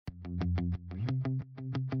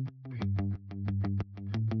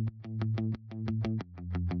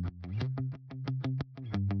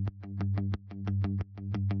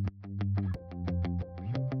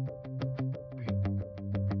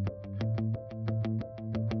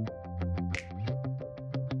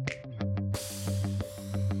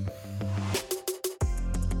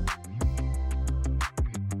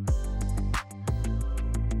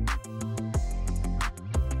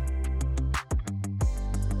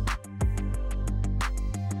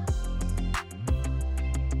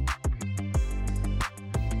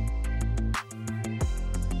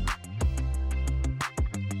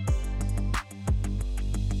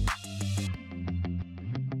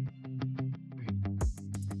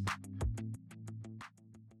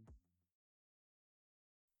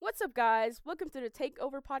What's up, guys? Welcome to the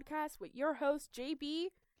Takeover Podcast with your host, JB.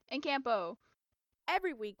 And Campo.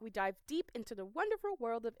 Every week, we dive deep into the wonderful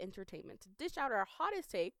world of entertainment to dish out our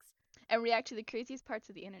hottest takes And react to the craziest parts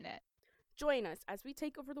of the internet. Join us as we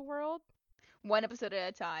take over the world, one episode at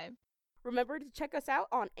a time. Remember to check us out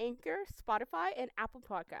on Anchor, Spotify, and Apple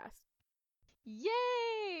Podcasts.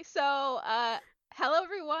 Yay! So, hello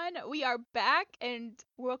everyone. We are back, and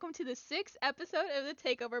welcome to the 6th episode of the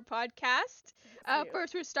Takeover Podcast.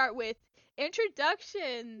 First, we'll start with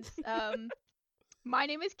introductions. My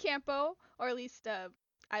name is Campo, or at least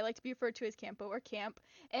I like to be referred to as Campo or Camp,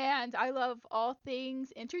 and I love all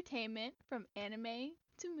things entertainment, from anime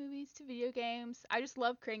to movies to video games. I just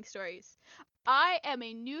love creating stories. I am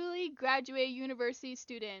a newly graduated university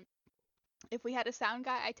student. If we had a sound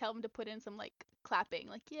guy, I tell him to put in some clapping,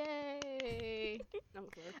 yay.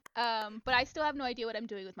 Okay. But I still have no idea what I'm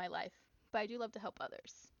doing with my life. But I do love to help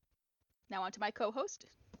others. Now on to my co-host.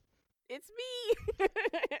 It's me.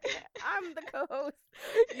 I'm the co-host.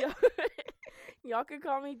 Y'all can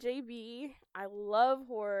call me JB. I love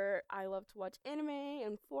horror. I love to watch anime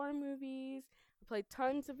and foreign movies. I play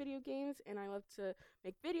tons of video games, and I love to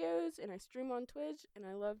make videos, and I stream on Twitch, and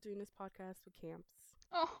I love doing this podcast with Camps.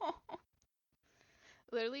 Oh.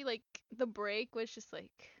 Literally, the break was just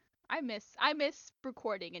I miss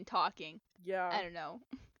recording and talking. Yeah. I don't know.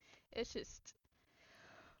 It's just...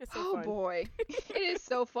 It's so fun. Boy. It is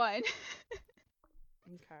so fun.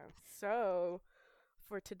 Okay. So,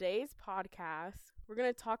 for today's podcast, we're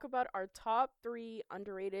going to talk about our top 3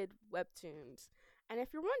 underrated webtoons. And if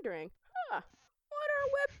you're wondering, what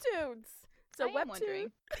are webtoons? So I am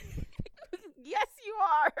wondering. Yes, you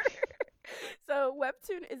are. So,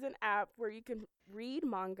 Webtoon is an app where you can read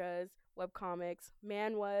mangas, webcomics,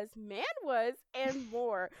 manhwas, and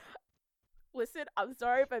more. Listen, I'm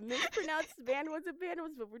sorry if I mispronounced manhwas and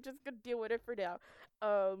manhwas, but we're just going to deal with it for now.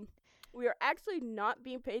 We are actually not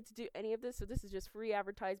being paid to do any of this, so this is just free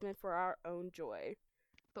advertisement for our own joy.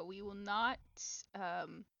 But we will not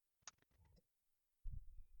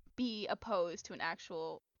be opposed to an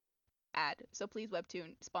actual ad. So please,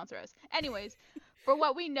 Webtoon, sponsor us. Anyways, for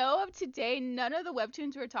what we know of today, none of the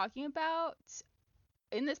Webtoons we're talking about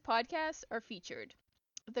in this podcast are featured.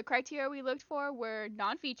 The criteria we looked for were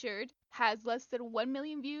non-featured, has less than 1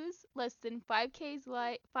 million views, less than 5K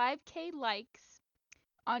likes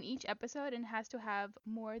on each episode, and has to have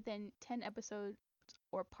more than 10 episodes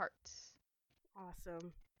or parts.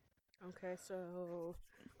 Awesome. Okay, so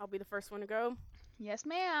I'll be the first one to go. Yes,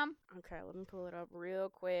 ma'am. Okay, let me pull it up real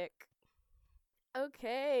quick.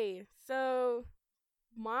 Okay, so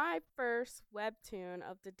my first webtoon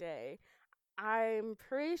of the day, I'm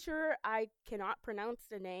pretty sure I cannot pronounce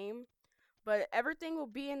the name, but everything will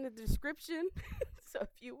be in the description. So if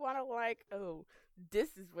you want to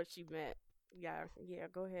this is what she meant. Yeah,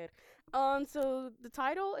 go ahead. So the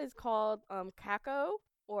title is called Kako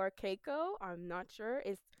or Keiko. I'm not sure.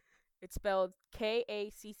 It's spelled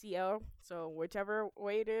Kaccl. So whichever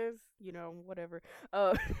way it is, whatever.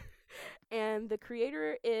 And the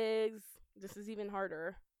creator is, this is even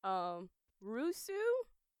harder, Rusu.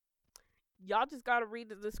 Y'all just gotta read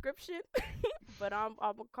the description, but I'm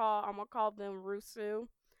gonna call them Rusu.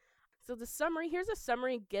 So here's a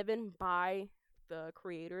summary given by the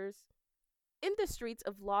creators. In the streets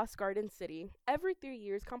of Lost Garden City, every 3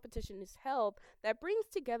 years competition is held that brings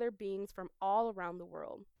together beings from all around the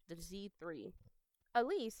world, the Z3.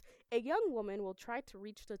 Elise, a young woman, will try to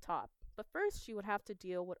reach the top, but first she would have to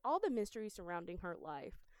deal with all the mysteries surrounding her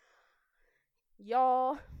life.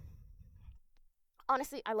 Y'all,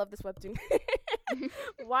 honestly, I love this webtoon.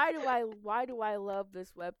 Why do I love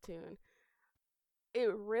this webtoon?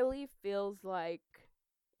 It really feels like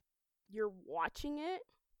you're watching it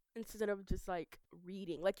instead of just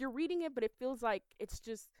reading. You're reading it, but it feels like it's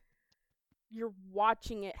just you're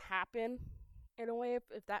watching it happen in a way,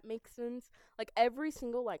 if that makes sense. Every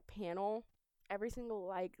single panel, every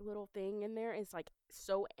single little thing in there is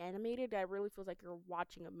so animated that it really feels like you're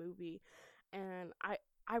watching a movie. And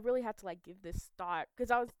I really had to give this thought,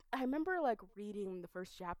 because I remember reading the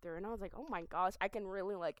first chapter, and I was like, oh my gosh, I can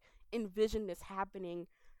really envision this happening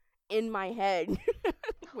in my head,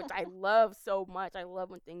 which I love so much. I love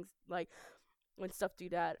when things when stuff do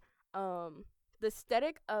that. The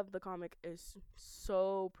aesthetic of the comic is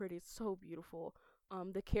so pretty, so beautiful.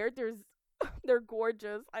 The characters, they're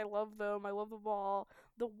gorgeous. I love them. I love them all.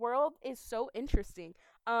 The world is so interesting.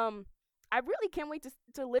 I really can't wait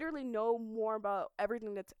to literally know more about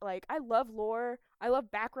everything that's I love lore. I love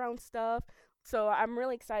background stuff. So I'm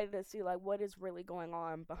really excited to see what is really going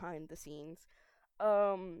on behind the scenes.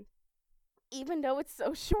 Even though it's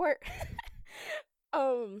so short,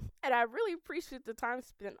 And I really appreciate the time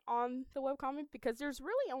spent on the webcomic because there's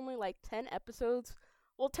really only like 10 episodes.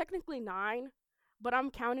 Well, technically 9, but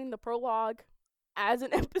I'm counting the prologue as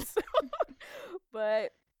an episode.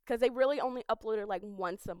 But because they really only uploaded like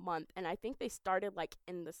once a month, and I think they started like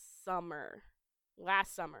in the summer,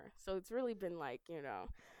 last summer. So it's really been like,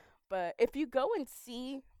 But if you go and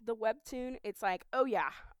see the webtoon, it's like, oh yeah,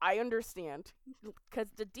 I understand,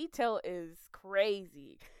 because the detail is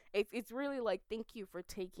crazy. It's really like, thank you for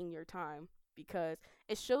taking your time, because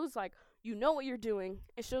it shows like you know what you're doing.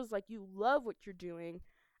 It shows like you love what you're doing,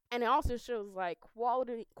 and it also shows like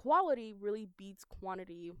quality really beats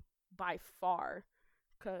quantity by far.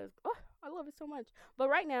 Cause I love it so much. But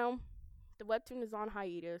right now, the webtoon is on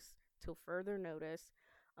hiatus till further notice.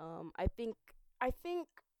 I think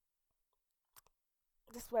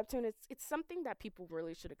this webtoon it's something that people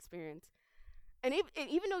really should experience. And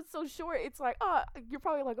even though it's so short, it's like, you're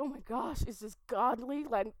probably like, oh my gosh, it's just godly.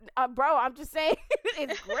 Like, bro, I'm just saying,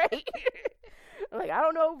 it's great. Like, I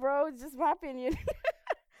don't know, bro, it's just my opinion.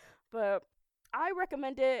 But I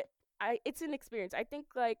recommend it. It's an experience. I think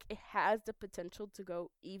like it has the potential to go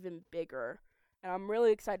even bigger, and I'm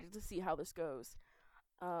really excited to see how this goes.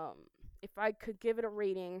 Um, if I could give it a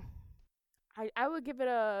rating, I would give it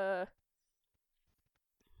a,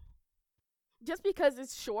 just because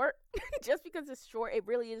it's short. Just because it's short, it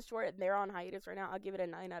really is short, and they're on hiatus right now. I'll give it a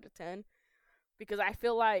 9 out of 10 because I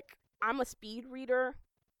feel like I'm a speed reader,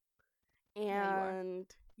 and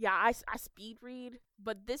yeah, I speed read,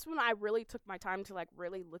 but this one I really took my time to like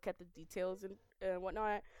really look at the details and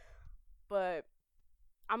whatnot. But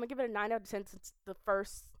I'm gonna give it a 9 out of 10 since the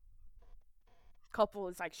first couple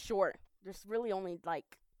is like short. There's really only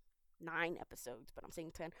like 9 episodes, but I'm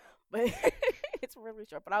saying 10. But it's really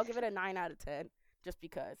short. But I'll give it a 9 out of 10 just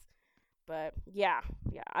because. But yeah,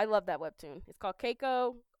 I love that webtoon. It's called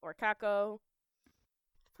Keiko or Kako.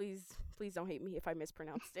 Please don't hate me if I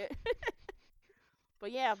mispronounced it.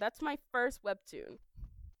 But yeah, that's my first webtoon.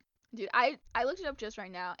 Dude, I looked it up just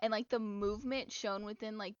right now, and like the movement shown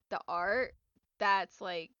within like the art, that's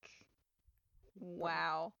like,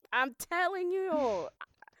 wow. I'm telling you.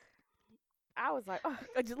 I was like,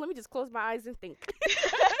 let me just close my eyes and think.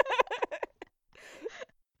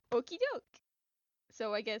 Okie doke.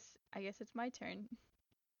 So I guess it's my turn.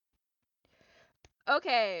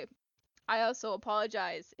 Okay. I also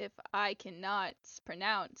apologize if I cannot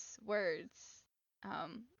pronounce words.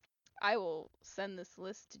 I will send this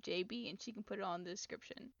list to JB and she can put it on the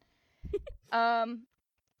description.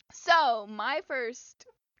 So my first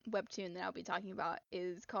webtoon that I'll be talking about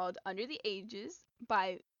is called Under the Ages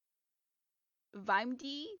by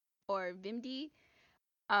Vimd or Vimd.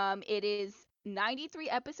 It is 93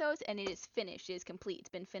 episodes and it is finished. It is complete. It's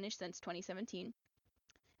been finished since 2017.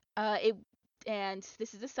 And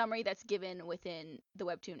this is a summary that's given within the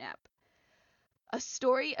Webtoon app. A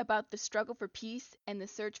story about the struggle for peace and the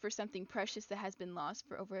search for something precious that has been lost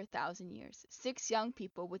for over 1,000 years. 6 young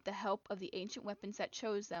people, with the help of the ancient weapons that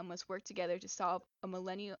chose them, must work together to solve a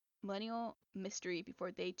millennial mystery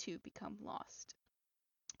before they too become lost.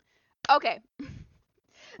 Okay,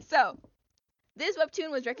 so this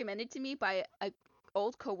webtoon was recommended to me by an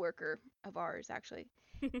old coworker of ours, actually,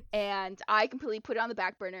 and I completely put it on the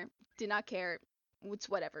back burner. Did not care. It's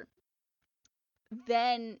whatever.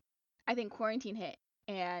 Then I think quarantine hit,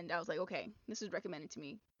 and I was like, okay, this is recommended to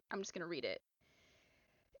me. I'm just gonna read it.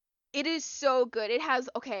 It is so good. It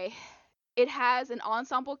has an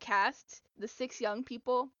ensemble cast, the 6 young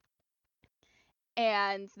people,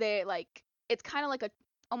 and they like, it's kind of like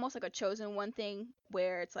almost like a chosen one thing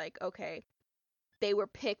where it's like, okay, they were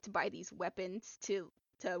picked by these weapons to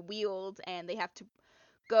wield, and they have to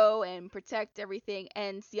go and protect everything.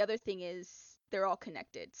 And the other thing is they're all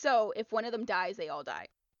connected. So if one of them dies, they all die.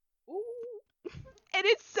 Ooh. And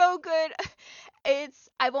it's so good.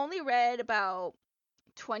 I've only read about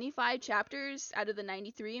 25 chapters out of the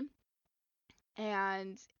 93,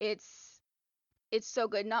 and it's so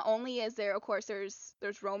good. Not only is there, of course,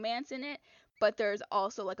 there's romance in it, but there's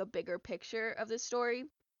also like a bigger picture of the story,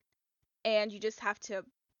 and you just have to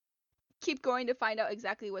keep going to find out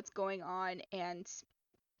exactly what's going on and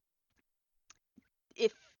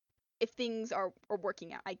if things are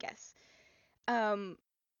working out, I guess.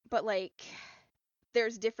 But like,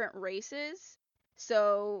 there's different races,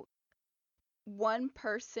 so one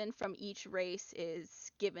person from each race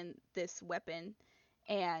is given this weapon,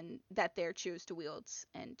 and that they choose to wield,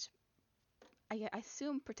 and I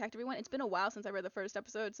assume protect everyone. It's been a while since I read the first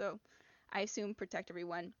episode, so I assume protect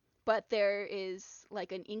everyone. But there is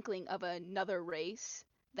like an inkling of another race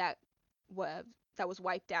that was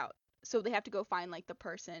wiped out, so they have to go find like the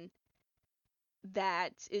person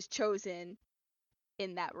that is chosen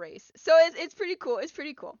in that race. So it's pretty cool. It's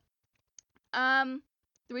pretty cool. The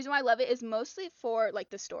reason why I love it is mostly for like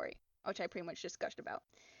the story, which I pretty much just gushed about.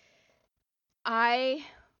 I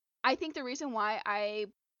think the reason why I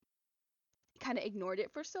kind of ignored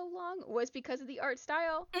it for so long was because of the art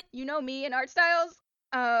style. You know me and art styles.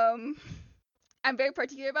 I'm very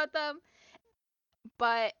particular about them.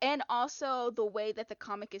 But and also the way that the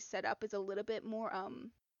comic is set up is a little bit more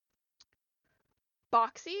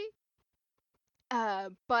boxy.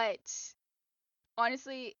 But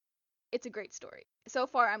honestly, it's a great story. So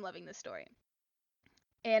far I'm loving this story.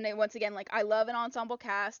 And once again, like, I love an ensemble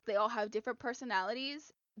cast. They all have different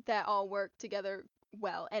personalities that all work together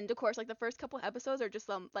well. And of course, like, the first couple episodes are just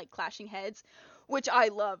like clashing heads, which I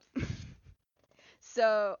love.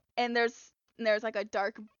 So, and there's like a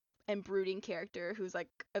dark and brooding character who's like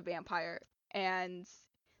a vampire, and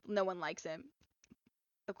no one likes him,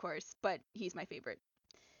 of course, but he's my favorite.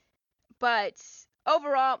 But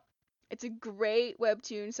overall, it's a great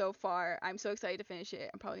webtoon so far. I'm so excited to finish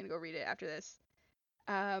it. I'm probably gonna go read it after this.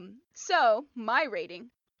 So my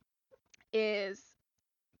rating is,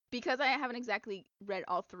 because I haven't exactly read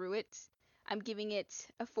all through it, I'm giving it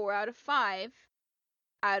a 4 out of 5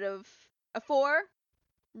 out of a 4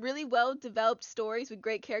 really well developed stories with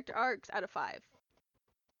great character arcs out of 5.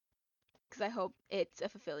 Because I hope it's a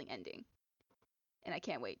fulfilling ending. And I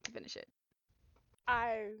can't wait to finish it.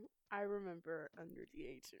 I remember Under the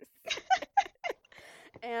Ages.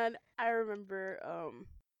 And I remember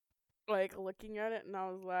like looking at it and I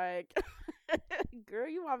was like, girl,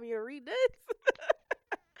 you want me to read this?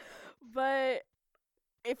 But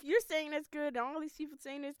if you're saying it's good and all these people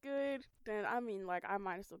saying it's good, then I mean, like, I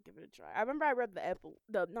might as well give it a try. I remember I read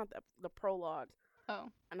the prologue. Oh.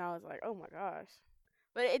 And I was like, oh my gosh.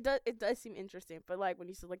 But it does seem interesting. But like when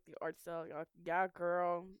you select the art style, you're like, yeah,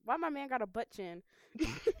 girl, why my man got a butt chin?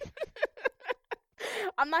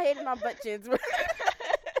 I'm not hating on butt chins, but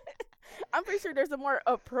I'm pretty sure there's a more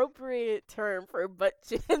appropriate term for butt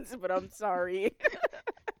chins, but I'm sorry.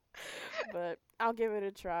 But I'll give it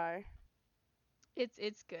a try.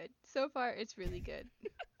 It's good. So far, it's really good.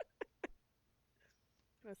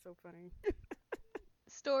 That's so funny.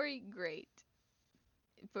 Story, great.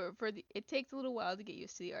 It takes a little while to get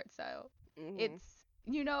used to the art style. Mm-hmm. It's,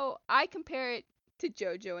 I compare it to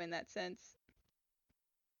JoJo in that sense.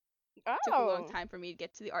 Oh. It took a long time for me to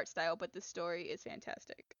get to the art style, but the story is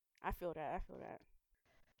fantastic. I feel that.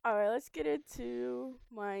 All right, let's get into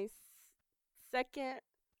my second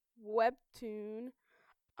webtoon.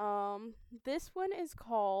 This one is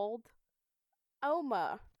called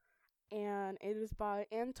Oma, and it is by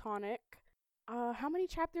Antonic. How many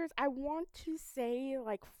chapters? I want to say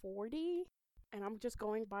like 40, and I'm just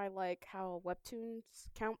going by like how webtoons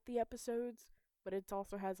count the episodes, but it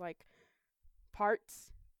also has like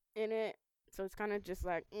parts in it, so it's kind of just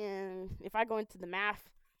like, if I go into the math,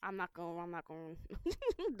 I'm not going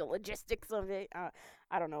the logistics of it.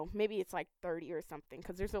 I don't know. Maybe it's like 30 or something,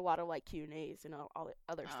 because there's a lot of like Q&As and all the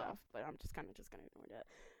other stuff. But I'm just kind of gonna ignore that.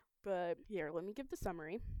 But here, let me give the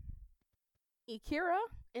summary. Ikira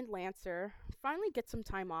and Lancer finally get some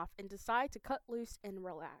time off and decide to cut loose and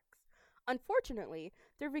relax. Unfortunately,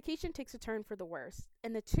 their vacation takes a turn for the worse,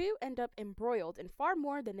 and the two end up embroiled in far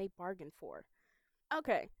more than they bargained for.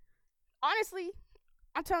 Okay, honestly,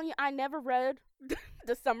 I'm telling you, I never read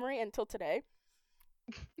the summary until today.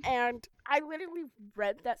 And I literally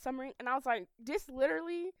read that summary and I was like, this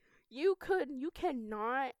literally, you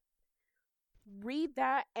cannot read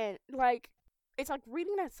that and like, it's like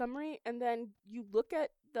reading that summary and then you look at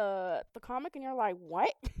the comic and you're like,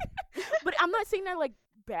 what? But I'm not saying that like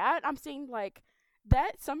bad. I'm saying like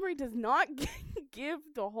that summary does not give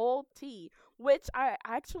the whole tea, which I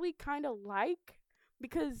actually kind of like.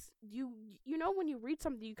 Because you know when you read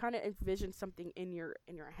something, you kind of envision something in your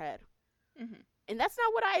head, and that's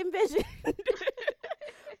not what I envisioned.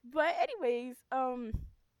 But anyways,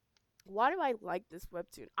 why do I like this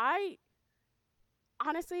webtoon? I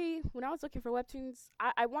honestly, when I was looking for webtoons,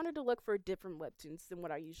 I wanted to look for different webtoons than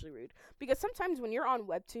what I usually read, because sometimes when you're on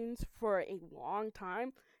webtoons for a long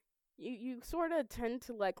time, you sort of tend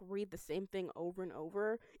to like read the same thing over and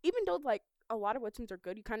over, even though like a lot of webtoons are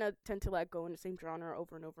good. You kind of tend to like go in the same genre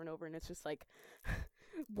over and over and over, and it's just like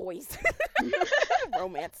boys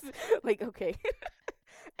romance, like, okay.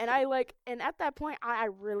 And at that point I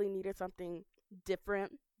really needed something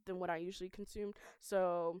different than what I usually consumed.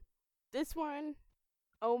 So this one,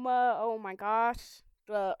 Oma, oh my gosh,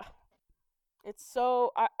 it's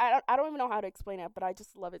so I don't even know how to explain it, but I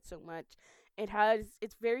just love it so much.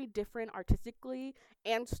 It's very different artistically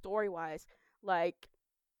and story wise. Like,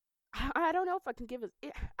 I don't know if I can give it. I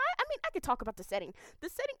mean, I could talk about the setting. The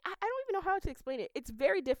setting, I don't even know how to explain it. It's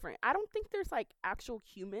very different. I don't think there's like actual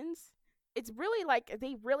humans. It's really like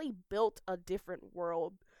they really built a different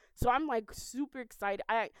world. So I'm like super excited.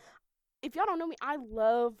 If y'all don't know me, I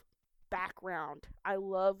love background. I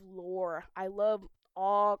love lore. I love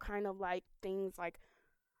all kind of like things like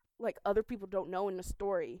other people don't know in the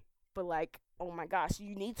story. But like, oh my gosh,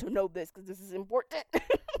 you need to know this because this is important.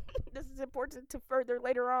 This is important to further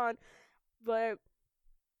later on. But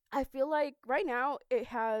I feel like right now it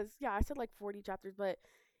has, yeah, I said like 40 chapters, but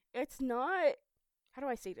it's not, how do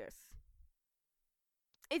I say this?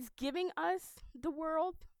 It's giving us the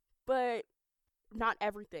world, but not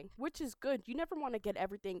everything, which is good. You never want to get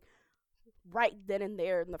everything right then and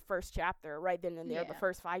there in the first chapter, right then and there, the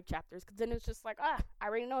first 5 chapters, because then it's just like, I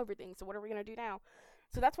already know everything, so what are we going to do now?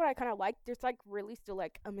 So that's what I kind of like. There's like really still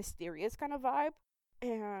like a mysterious kind of vibe,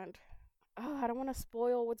 and I don't want to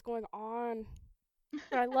spoil what's going on,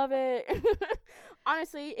 but I love it.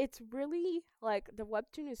 Honestly, it's really like the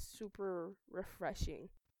webtoon is super refreshing.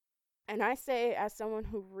 And I say as someone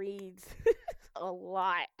who reads a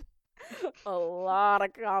lot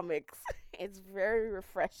of comics, it's very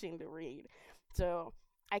refreshing to read. So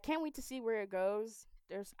I can't wait to see where it goes.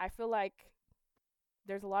 I feel like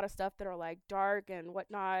there's a lot of stuff that are like dark and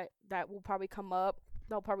whatnot that will probably come up.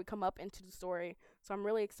 They'll probably come up into the story. So I'm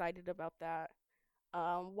really excited about that.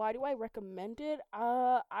 Why do I recommend it?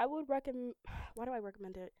 I would recommend. Why do I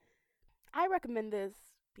recommend it? I recommend this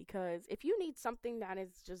because if you need something that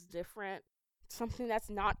is just different, something that's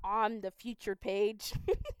not on the featured page,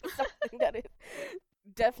 something that is,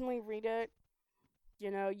 definitely read it. You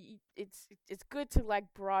know, it's good to like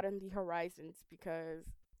broaden the horizons because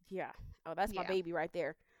yeah. Oh, that's my baby right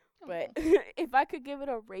there. But if I could give it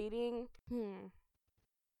a rating,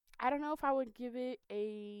 I don't know if I would give it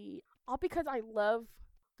all because I love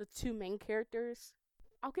the 2 main characters.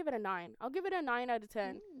 I'll give it a 9. I'll give it a 9 out of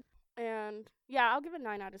 10. And yeah, I'll give it a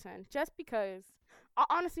 9 out of 10 just because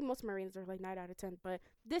honestly most Marines are like 9 out of 10, but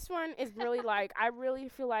this one is really like I really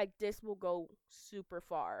feel like this will go super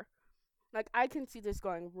far. Like I can see this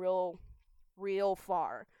going real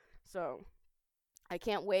far. So I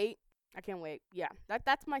can't wait. Yeah.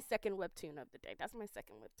 That's my second webtoon of the day. That's my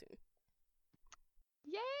second webtoon.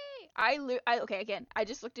 Yay! Okay, again, I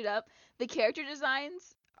just looked it up. The character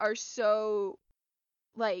designs are so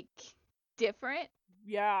like different.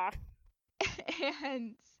 Yeah.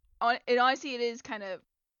 And honestly, it is kind of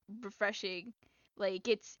refreshing. Like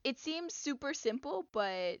it seems super simple,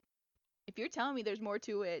 but if you're telling me there's more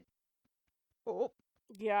to it,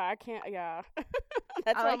 yeah, I can't. Yeah,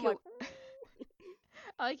 that's I why like I'm like.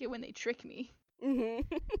 I like it when they trick me.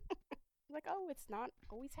 Like, oh, it's not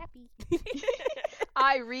always happy.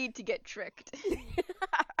 I read to get tricked.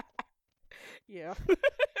 Yeah.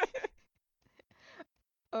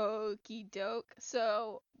 Okie doke.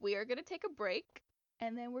 So we are gonna take a break,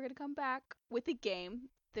 and then we're gonna come back with a game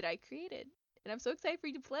that I created, and I'm so excited for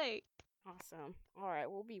you to play. Awesome. All right,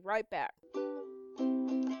 we'll be right back.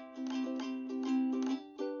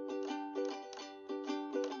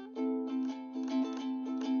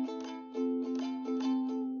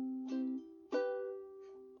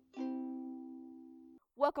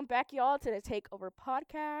 Welcome back, y'all, to the Takeover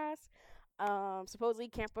podcast. Supposedly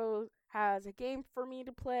Campo has a game for me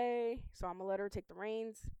to play, so I'm gonna let her take the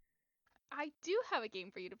reins. I do have a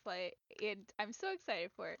game for you to play, and I'm so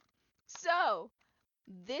excited for it. So,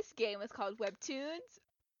 this game is called Webtoons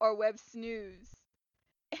or Web Snooze.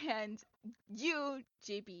 And you,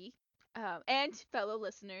 JB, and fellow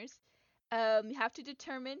listeners, you have to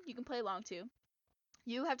determine, you can play along too,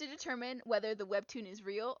 you have to determine whether the webtoon is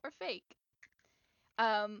real or fake.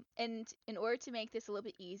 And in order to make this a little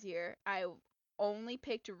bit easier, I only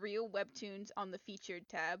picked real webtoons on the featured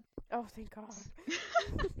tab. Oh, thank God.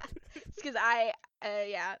 Because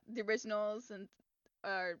the originals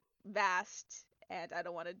are vast, and I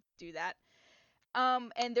don't want to do that.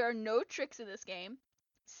 And there are no tricks in this game.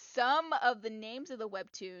 Some of the names of the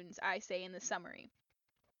webtoons I say in the summary.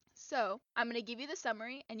 So, I'm going to give you the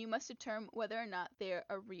summary, and you must determine whether or not they're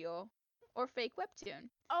a real or fake webtoon.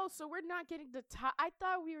 Oh, so we're not getting the I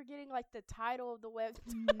thought we were getting like the title of the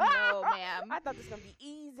webtoon. No, ma'am. I thought this was going to be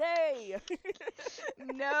easy.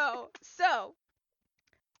 No. So,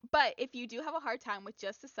 but if you do have a hard time with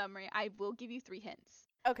just the summary, I will give you 3 hints.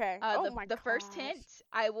 Okay. The first hint,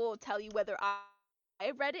 I will tell you whether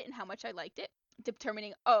I read it and how much I liked it,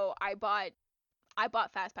 determining, I bought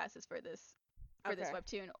fast passes for this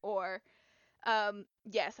webtoon, or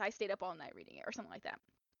yes, I stayed up all night reading it, or something like that.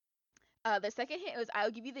 The second hint was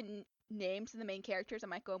I'll give you the names of the main characters. I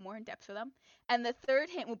might go more in depth for them. And the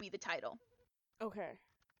third hint will be the title. Okay.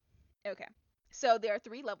 So there are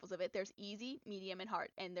 3 levels of it. There's easy, medium, and hard,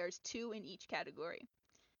 and there's 2 in each category.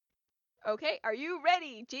 Okay, are you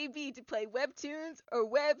ready, JB, to play Webtoons or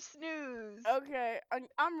Web Snooze? Okay,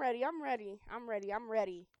 I'm ready. I'm ready. I'm ready. I'm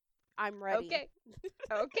ready. I'm ready. Okay.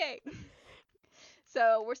 Okay.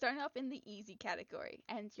 So we're starting off in the easy category,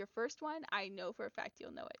 and your first one, I know for a fact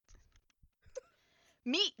you'll know it.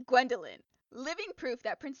 Meet Gwendolyn, living proof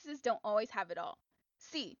that princesses don't always have it all.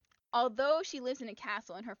 C. Although she lives in a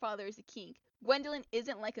castle and her father is a king, Gwendolyn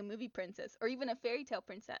isn't like a movie princess or even a fairy tale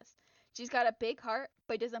princess. She's got a big heart,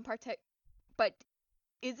 but isn't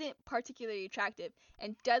particularly attractive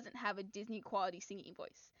and doesn't have a Disney quality singing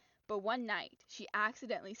voice. But one night, she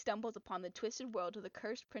accidentally stumbles upon the twisted world of the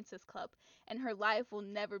Cursed Princess Club, and her life will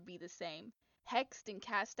never be the same. Hexed and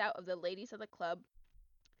cast out of the ladies of the club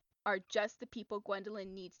are just the people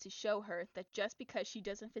Gwendolyn needs to show her that just because she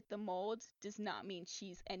doesn't fit the mold does not mean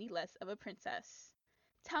she's any less of a princess.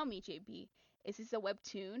 Tell me, JB, is this a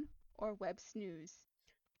webtoon or web snooze?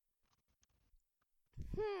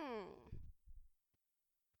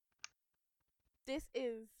 This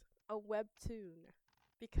is a webtoon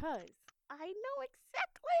because I know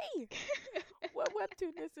exactly what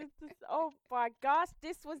webtoon this is. Oh my gosh,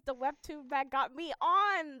 this was the webtoon that got me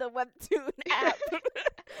on the webtoon app.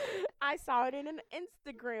 I saw it in an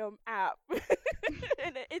Instagram app, in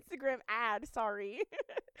an Instagram ad. Sorry,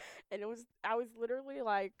 and I was literally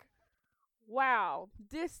like, "Wow,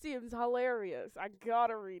 this seems hilarious. I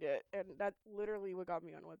gotta read it," and that's literally what got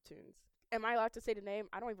me on webtoons. Am I allowed to say the name?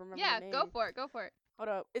 I don't even remember the name. Yeah, go for it. Hold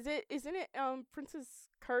up. Isn't it Princess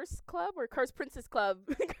Curse Club or Curse Princess Club?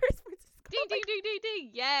 Curse Princess Club. Ding ding ding ding ding.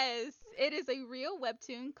 Yes. It is a real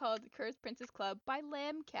webtoon called Cursed Princess Club by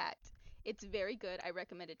Lamcat. It's very good. I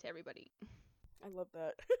recommend it to everybody. I love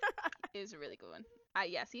that. It is a really good one.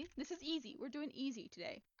 Yeah, see? This is easy. We're doing easy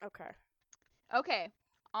today. Okay. Okay.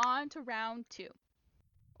 On to round 2.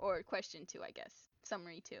 Or question 2, I guess.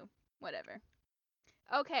 Summary 2. Whatever.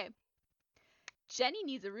 Okay. Jenny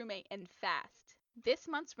needs a roommate and fast. This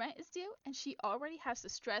month's rent is due, and she already has the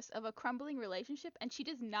stress of a crumbling relationship, and she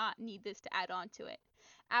does not need this to add on to it.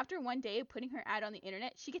 After one day of putting her ad on the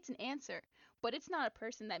internet, she gets an answer, but it's not a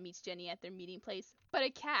person that meets Jenny at their meeting place, but a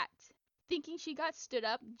cat. Thinking she got stood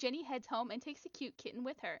up, Jenny heads home and takes a cute kitten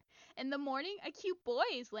with her. In the morning, a cute boy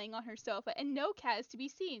is laying on her sofa, and no cat is to be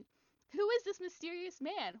seen. Who is this mysterious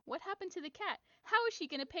man? What happened to the cat? How is she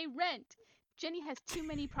going to pay rent? Jenny has too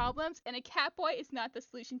many problems, and a cat boy is not the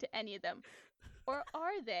solution to any of them. Or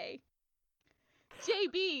are they?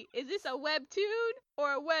 JB, is this a webtoon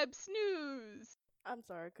or a web snooze? I'm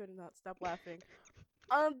sorry, I could not stop laughing.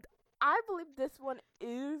 I believe this one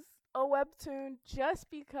is a webtoon just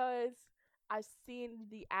because I've seen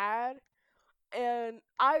the ad, and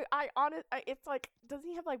it's like, does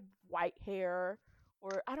he have like white hair?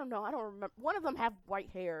 Or I don't know, I don't remember. One of them have white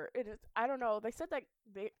hair. I don't know. They said that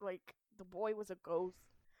the boy was a ghost,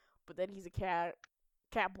 but then he's a cat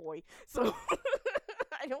boy. So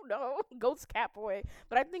I don't know, ghost cat boy.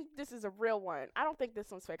 But I think this is a real one. I don't think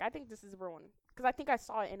this one's fake. I think this is a real one because I think I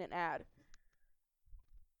saw it in an ad.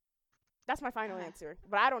 That's my final answer,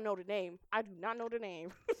 but I don't know the name. I do not know the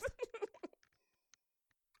name.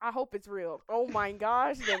 I hope it's real. Oh my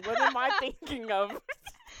gosh, then what am I thinking of?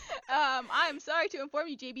 I'm sorry to inform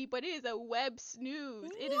you, JB, but it is a web snooze.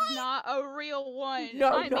 What? It is not a real one. No,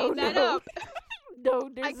 I made that up. No,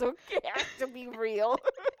 it has to be real.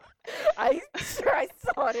 I'm sure I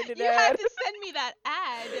saw it in an ad. You have to send me that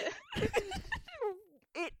ad.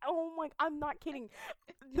 Oh my, I'm not kidding.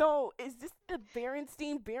 No, is this the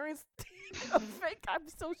Berenstein effect? I'm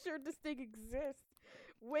so sure this thing exists.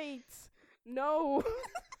 Wait, no.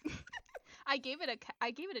 I gave it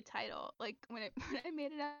a title. Like when I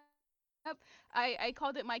made it up, I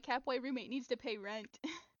called it My Catboy Roommate Needs to Pay Rent.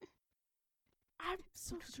 I'm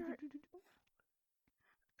so sure.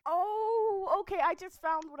 Oh, okay. I just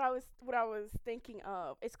found what I was thinking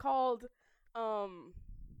of. It's called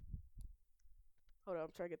hold on,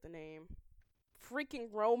 I'm trying to get the name. Freaking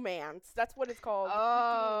Romance. That's what it's called.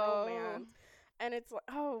 Oh. Freaking Romance. And it's like,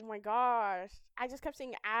 oh my gosh. I just kept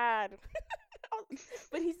seeing ad.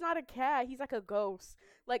 But he's not a cat. He's like a ghost.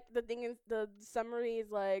 Like, the thing is, the summary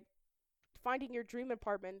is like, finding your dream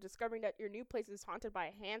apartment, discovering that your new place is haunted by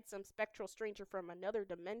a handsome, spectral stranger from another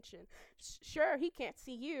dimension. Sure, he can't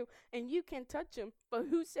see you, and you can touch him, but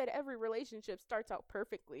who said every relationship starts out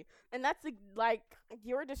perfectly? And that's, like,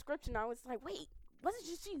 your description. I was like, wait, wasn't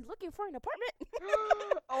she looking for an apartment?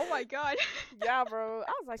 Oh my god. Yeah, bro.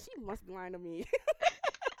 I was like, she must be lying to me.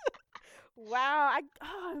 Wow.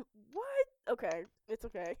 What? Okay. It's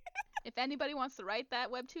okay. If anybody wants to write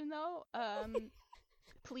that webtoon, though,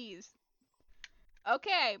 please.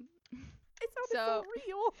 Okay. It's sounded so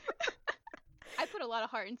real. I put a lot of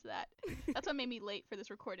heart into that. That's what made me late for this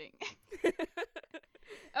recording.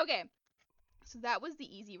 Okay, so that was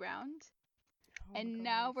the easy round. And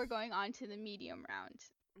now we're going on to the medium round.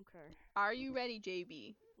 Okay. Are you ready,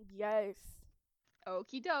 JB? Yes.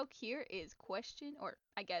 Okie doke, here is question, or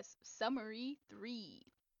I guess summary 3.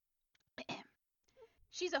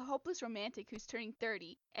 She's a hopeless romantic who's turning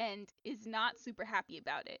 30 and is not super happy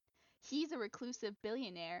about it. He's a reclusive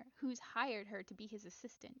billionaire who's hired her to be his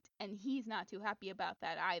assistant, and he's not too happy about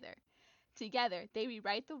that either. Together, they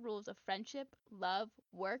rewrite the rules of friendship, love,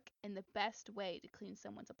 work, and the best way to clean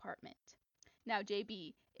someone's apartment. Now,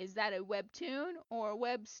 JB, is that a webtoon or a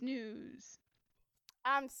web snooze?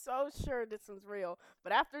 I'm so sure this one's real,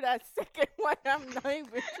 but after that second one, I'm not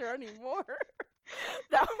even sure anymore.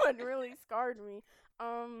 That one really scarred me.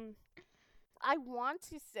 I want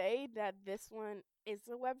to say that this one is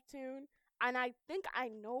a webtoon, and I think I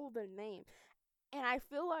know the name. And I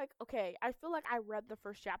feel like I read the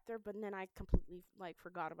first chapter, but then I completely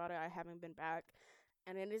forgot about it. I haven't been back,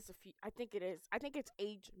 and it is a few. I think it is. I think it's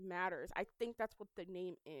Age Matters. I think that's what the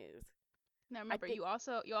name is. Now remember, you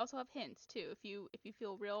also have hints too. If you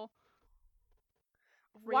feel real.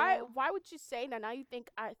 Why would you say that? Now you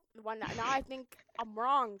think now I think I'm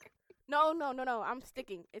wrong. No. I'm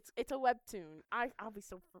sticking. It's a webtoon. I'll be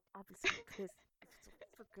so pissed.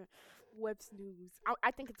 Freaking web snooze.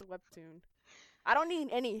 I think it's a webtoon. I don't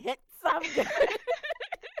need any hints. I'm good.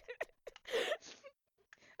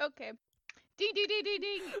 Okay. Ding ding ding ding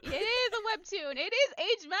ding. It is a webtoon. It is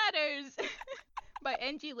Age Matters by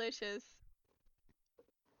NG Licious.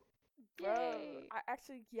 Bro, I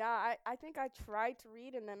think I tried to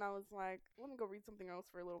read and then I was like, let me go read something else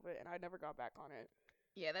for a little bit, and I never got back on it.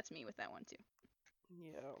 Yeah, that's me with that one too.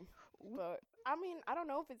 Yeah. But I mean, I don't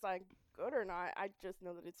know if it's good or not. I just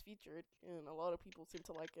know that it's featured and a lot of people seem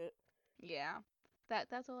to like it. Yeah.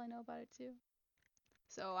 That's all I know about it too.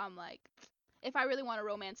 So I'm like, if I really want a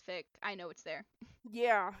romance fic, I know it's there.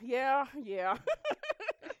 Yeah.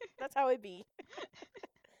 That's how it be.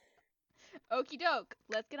 Okie doke.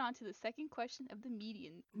 Let's get on to the second question of the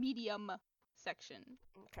medium section.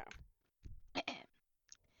 Okay.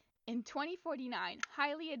 In 2049,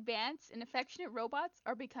 highly advanced and affectionate robots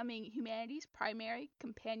are becoming humanity's primary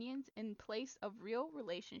companions in place of real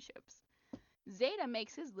relationships. Zeta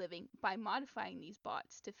makes his living by modifying these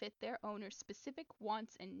bots to fit their owner's specific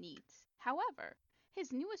wants and needs. However,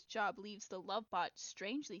 his newest job leaves the love bot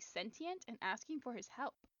strangely sentient and asking for his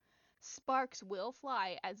help. Sparks will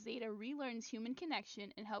fly as Zeta relearns human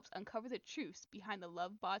connection and helps uncover the truths behind the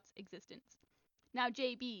love bot's existence. Now,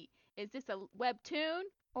 JB, is this a webtoon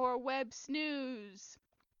or a web snooze?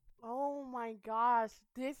 Oh my gosh,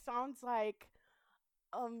 this sounds like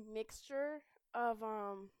a mixture of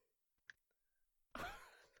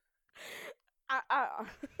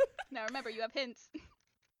Now remember, you have hints.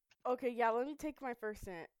 Okay, yeah, let me take my first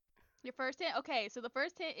hint. Your first hint? Okay, so the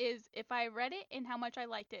first hint is if I read it and how much I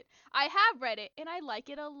liked it. I have read it and I like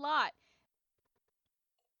it a lot.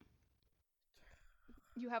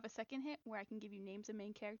 You have a second hint where I can give you names of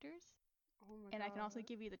main characters. Oh my and God. I can also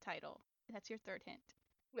give you the title. That's your third hint.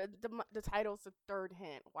 The title's the third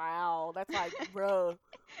hint. Wow, that's like, bro.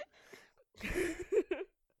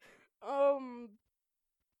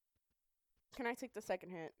 Can I take the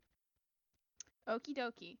second hint? Okie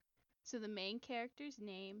dokie. So the main character's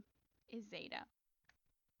name is Zeta.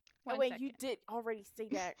 Oh wait, you did already say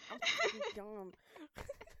that. I'm fucking dumb.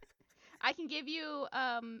 I can give you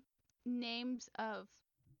names of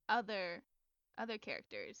other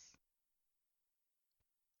characters.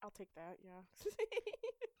 I'll take that, yeah.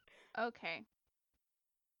 Okay.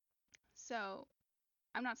 So,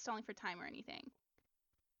 I'm not stalling for time or anything.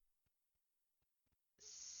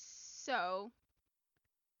 Oh,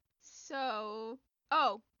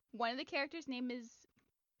 one of the characters' name is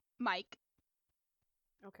Mike.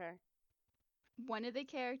 Okay. One of the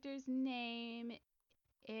characters' name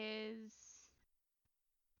is...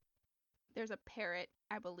 There's a parrot,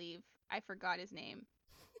 I believe. I forgot his name.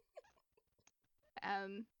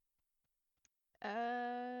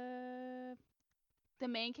 The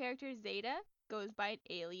main character, Zeta, goes by an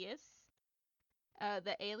alias.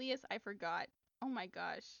 The alias I forgot. Oh my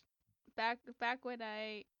gosh. Back when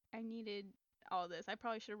I needed all this, I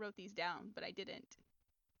probably should have wrote these down, but I didn't.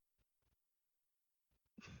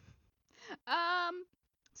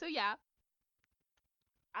 So yeah.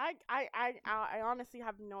 I honestly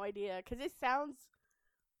have no idea because it sounds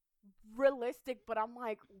realistic, but I'm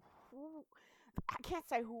like, I can't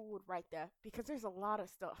say who would write that because there's a lot of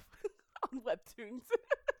stuff on webtoons.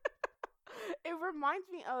 It reminds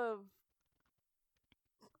me of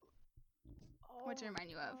What's it Oh remind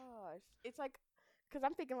you my of? gosh. It's like, because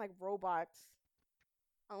I'm thinking like robots,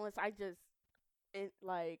 unless I just,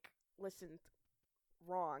 listened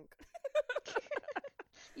wrong.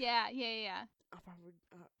 Yeah. I probably,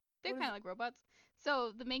 They're what is, kind of like robots.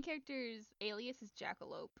 So the main character's alias is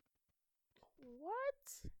Jackalope.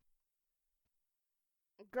 what?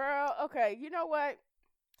 Girl, okay, you know what?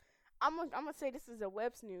 I'm gonna say this is a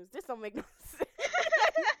web snooze. This don't make no sense.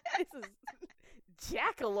 This is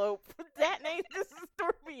Jackalope. That name just threw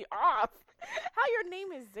me off. How your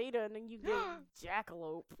name is Zeta and then you get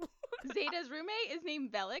Jackalope? Zeta's roommate is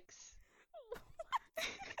named Velix.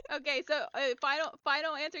 Okay, so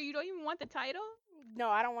final answer. You don't even want the title? No,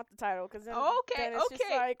 I don't want the title because then, Okay, then it's just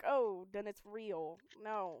okay. like, oh, then it's real.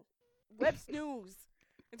 No, web snooze.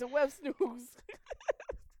 It's a web snooze.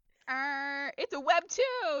 It's a webtoon.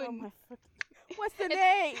 Oh my fucking. What's the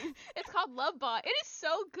name? It's called Lovebot. It is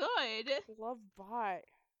so good. Love Bot.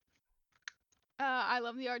 I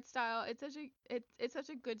love the art style. It's such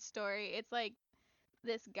a good story. It's like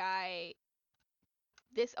this guy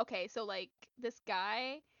this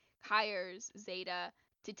guy hires Zeta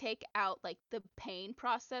to take out like the pain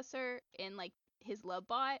processor in like his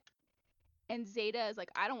Lovebot, and Zeta is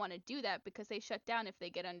like, I don't want to do that because they shut down if they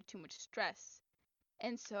get under too much stress.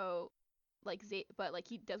 And so like but like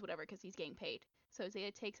he does whatever because he's getting paid. So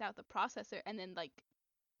Zeta takes out the processor, and then like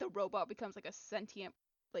the robot becomes like a sentient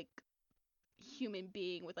like human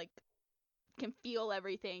being with like can feel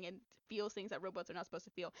everything and feels things that robots are not supposed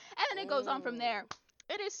to feel. And then it goes on from there.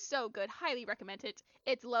 It is so good. Highly recommend it.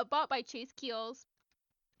 It's Lovebot by Chase Keels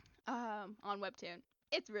on Webtoon.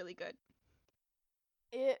 It's really good.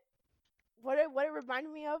 What it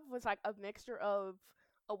reminded me of was like a mixture of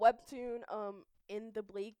a webtoon in the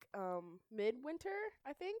bleak midwinter,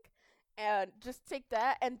 I think. And just take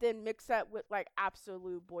that and then mix that with like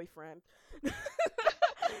Absolute Boyfriend.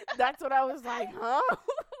 That's what I was like, huh?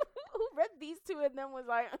 Who read these two and then was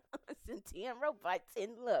like, sentient robots in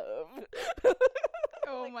love?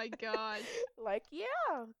 Oh my gosh. Like,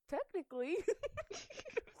 yeah, technically.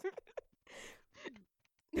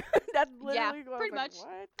 That's literally what pretty I was much.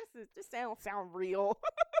 like, what? This sound real.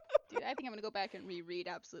 Dude, I think I'm gonna go back and reread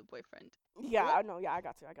Absolute Boyfriend. Yeah, I know. Yeah, I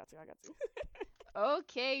got to.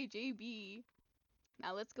 Okay, JB.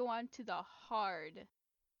 Now let's go on to the hard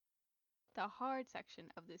section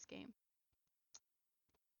of this game.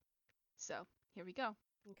 So, here we go.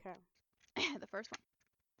 Okay. The first one.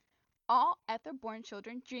 All Etherborn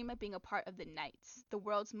children dream of being a part of the Knights, the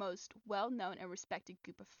world's most well-known and respected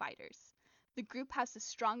group of fighters. The group has the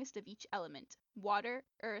strongest of each element, water,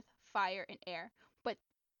 earth, fire, and air, but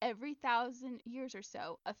every 1,000 years or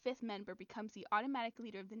so, a fifth member becomes the automatic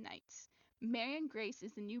leader of the Knights. Marion Grace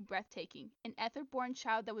is the new Breathtaking, an Etherborn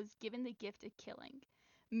child that was given the gift of killing.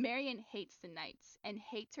 Marion hates the Knights, and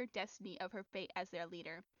hates her destiny of her fate as their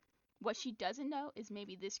leader. What she doesn't know is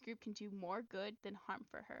maybe this group can do more good than harm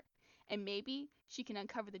for her, and maybe she can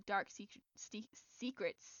uncover the dark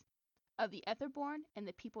secrets of the Etherborn and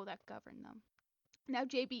the people that govern them. Now,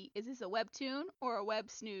 JB, is this a webtoon or a web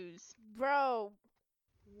snooze? Bro.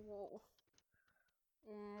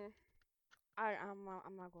 I'm not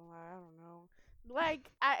gonna lie, I don't know.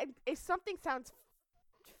 Like, if something sounds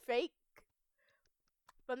fake,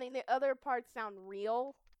 but then the other parts sound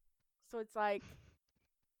real, so it's like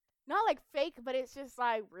not like fake, but it's just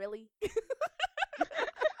like really.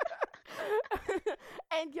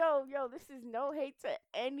 And yo, this is no hate to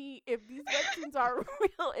any. If these webtoons are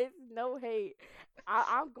real, it's no hate.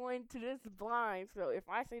 I'm going to this blind, so if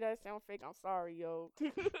I say that sound fake, I'm sorry, yo.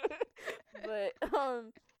 But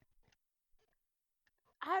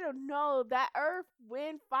I don't know. That earth,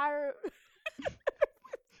 wind, fire. I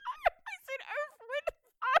said earth, wind,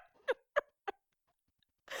 fire.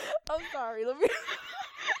 I'm sorry. Let me.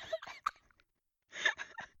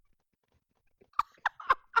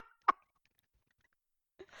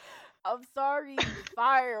 I'm sorry.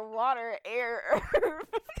 Fire, water, air, earth.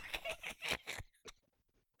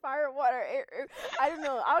 Fire, water, air, earth. I don't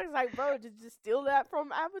know. I was like, bro, did you steal that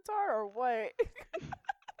from Avatar or what?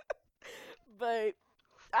 But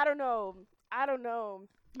I don't know.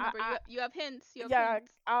 Remember, you have hints. Hints.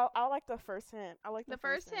 I like the first hint. I like the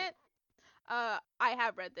first hint. I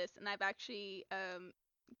have read this, and I've actually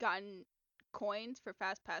gotten coins for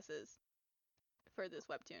fast passes for this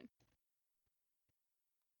webtoon.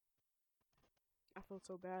 I feel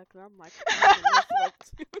so bad because I'm like,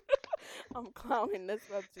 I'm clowning this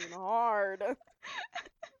webtoon hard.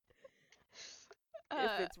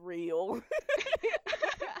 If it's real.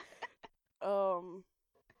 Can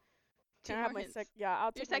I have my second? Yeah,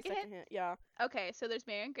 I'll take my second hint. Yeah. Okay, so there's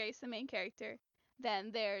Marion Grace, the main character.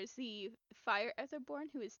 Then there's the Fire Etherborn,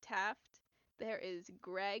 who is Taft. There is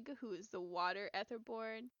Greg, who is the water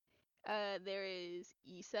Etherborn. There is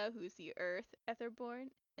Issa, who's the earth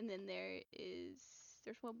Etherborn. And then there's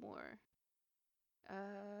one more.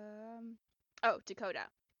 Oh, Dakota.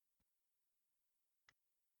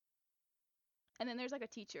 And then there's like a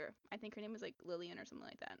teacher. I think her name was like Lillian or something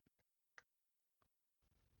like that.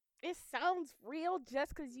 It sounds real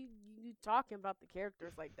just because you talking about the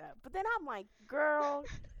characters like that. But then I'm like, girl,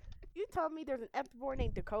 you tell me there's an F-born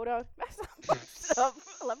named Dakota? That's messed up.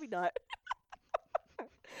 Let me not.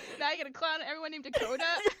 Now you're gonna clown everyone named Dakota?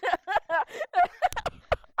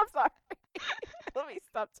 I'm sorry. Let me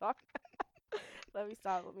stop talking. Let me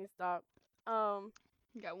stop.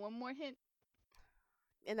 You got one more hint.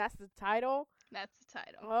 And that's the title? That's the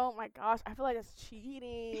title. Oh my gosh. I feel like that's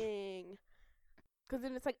cheating. Because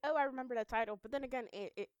then it's like, oh, I remember that title. But then again,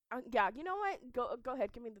 yeah, you know what? Go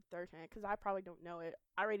ahead. Give me the third hint because I probably don't know it.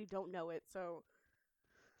 I already don't know it, so.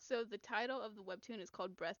 So the title of the webtoon is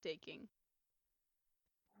called Breathtaking.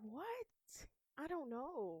 What? I don't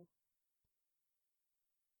know.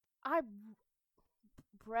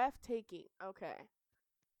 Breathtaking. Okay.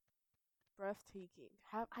 Breathtaking.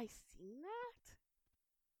 Have I seen that?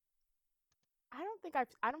 I don't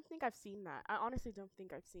think I've seen that. I honestly don't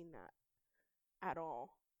think I've seen that at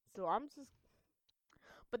all. So I'm just.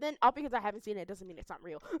 But then, all because I haven't seen it doesn't mean it's not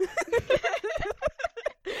real.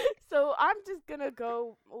 So I'm just gonna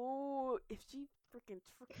go. Oh, if she freaking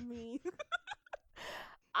tricked me,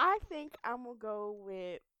 I think I'm gonna go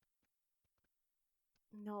with.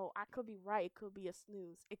 No, I could be right. It could be a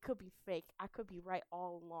snooze. It could be fake. I could be right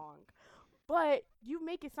all along. But you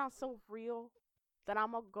make it sound so real that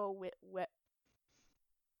I'm gonna go with what.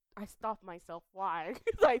 I stopped myself. Why?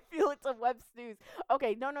 Because I feel it's a web snooze.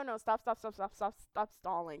 Okay, no. Stop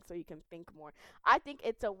stalling so you can think more. I think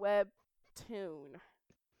it's a web tune.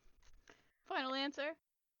 Final answer?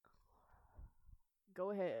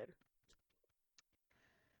 Go ahead.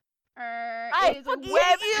 It is a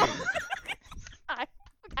web. I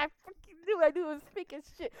fucking knew. I knew it was fake as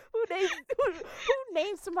shit. Who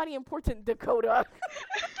named somebody important Dakota?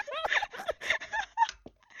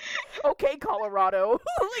 Okay, Colorado.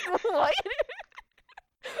 Like, what?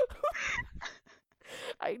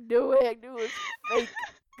 I knew it. It was fake.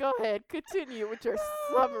 Go ahead. Continue with your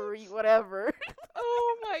summary, whatever.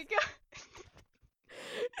 Oh my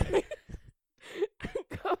god.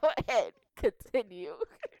 Go ahead. Continue.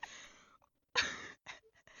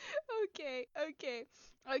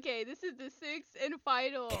 Okay, this is the sixth and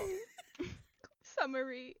final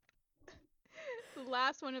summary. The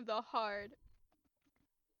last one of the hard.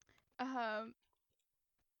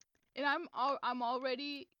 And I'm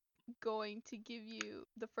already going to give you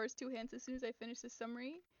the first two hints as soon as I finish the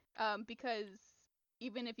summary. Because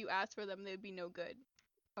even if you ask for them, they'd be no good.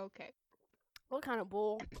 Okay. What kind of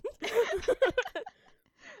bull?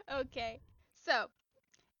 Okay. So,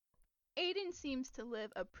 Aiden seems to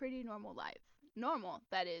live a pretty normal life. Normal,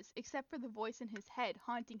 that is, except for the voice in his head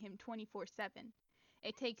haunting him 24/7.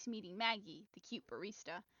 It takes meeting Maggie, the cute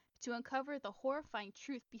barista, to uncover the horrifying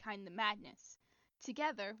truth behind the madness.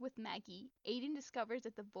 Together with Maggie, Aiden discovers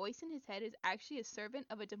that the voice in his head is actually a servant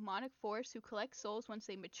of a demonic force who collects souls once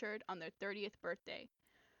they matured on their 30th birthday.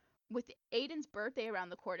 With Aiden's birthday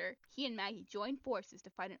around the corner, he and Maggie join forces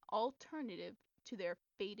to find an alternative to their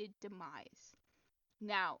fated demise.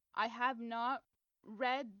 Now, I have not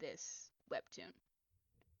read this webtoon,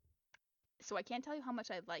 so I can't tell you how much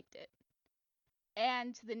I liked it.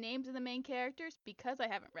 And the names of the main characters, because I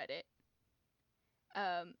haven't read it,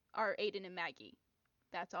 are Aiden and Maggie.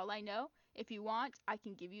 That's all I know. If you want, I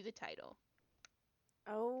can give you the title.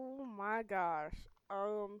 Oh my gosh.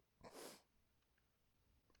 Oh,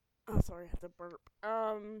 sorry, I have to burp.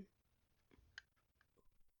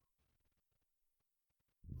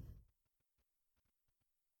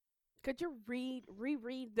 Could you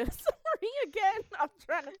reread the summary again? I'm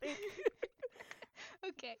trying to think.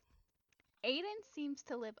 Okay. Aiden seems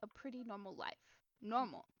to live a pretty normal life.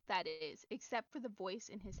 Normal, that is, except for the voice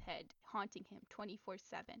in his head haunting him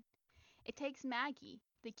 24/7. It takes Maggie,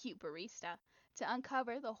 the cute barista, to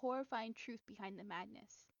uncover the horrifying truth behind the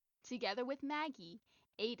madness. Together with Maggie,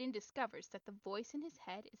 Aiden discovers that the voice in his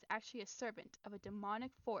head is actually a servant of a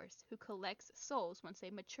demonic force who collects souls once they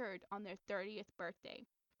matured on their 30th birthday.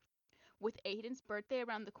 With Aiden's birthday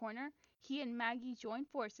around the corner, he and Maggie join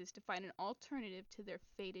forces to find an alternative to their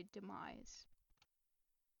fated demise.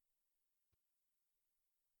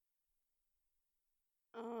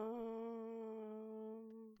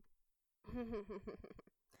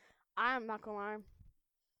 I'm not gonna lie.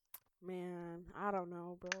 Man, I don't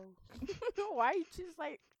know, bro. Why you just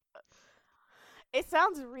like... It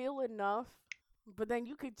sounds real enough But then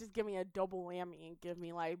you could just give me a double whammy and give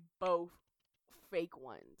me like both fake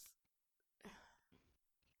ones.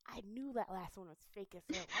 I knew that last one was fake as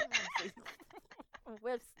hell. I didn't wanna say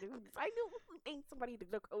web snooze. I knew ain't somebody to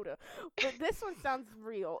Dakota. But this one sounds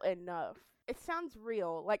real enough. It sounds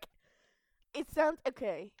real. Like, it sounds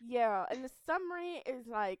okay. Yeah. And the summary is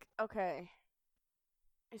like, okay.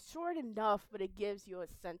 It's short enough, but it gives you a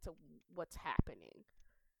sense of what's happening.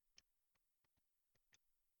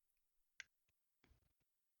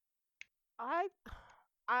 I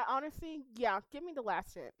honestly, yeah, give me the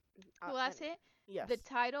last hint. The last hint? Yes. The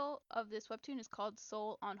title of this webtoon is called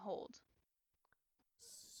Soul on Hold.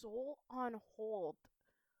 Soul on Hold.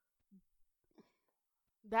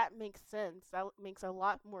 That makes sense. That makes a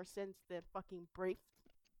lot more sense than fucking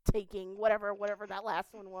breathtaking, whatever that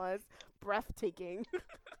last one was. Breathtaking.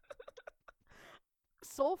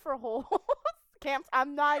 Soul for Hold. Camps,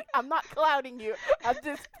 I'm not clowning you. I'm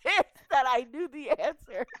just pissed that I knew the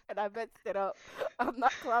answer and I messed it up. I'm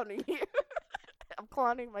not clowning you. I'm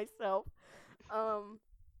clowning myself.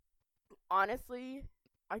 Honestly,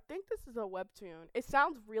 I think this is a webtoon. It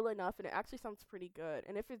sounds real enough, and it actually sounds pretty good.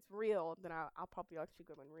 And if it's real, then I'll probably actually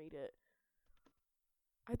go and read it.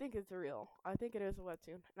 I think it's real. I think it is a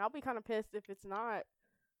webtoon. And I'll be kind of pissed if it's not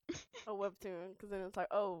a webtoon, because then it's like,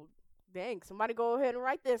 oh, dang, somebody go ahead and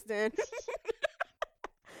write this then.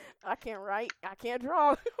 I can't write. I can't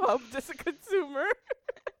draw. I'm just a consumer.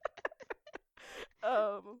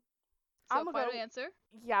 So final answer?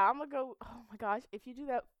 Yeah, I'm gonna go. Oh my gosh, if you do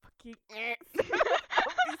that fucking I'll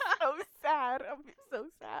be so sad. I'll be so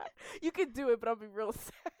sad. You can do it, but I'll be real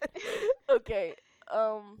sad. Okay.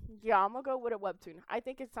 Yeah, I'm gonna go with a webtoon. I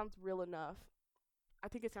think it sounds real enough.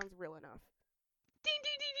 Ding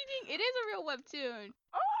ding ding ding ding! It is a real webtoon.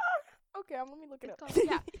 Oh, okay, let me look it up.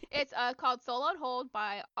 Yeah, it's called Soul on Hold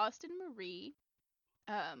by Austin Marie.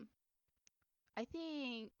 I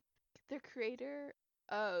think the creator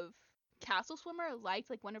of Castle Swimmer liked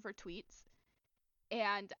like one of her tweets,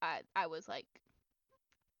 and I was like,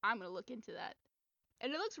 I'm gonna look into that,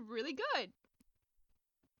 and it looks really good.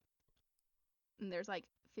 And there's like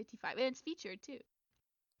 55, and it's featured too. It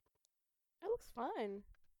looks fun.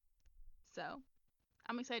 So,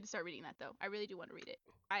 I'm excited to start reading that though. I really do want to read it.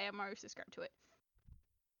 I am already subscribed to it.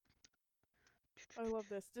 I love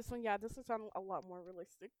this. This one sounds a lot more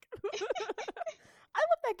realistic. I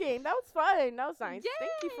love that game. That was fun. That was nice. Yay!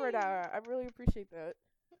 Thank you for that. I really appreciate that.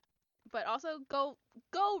 But also go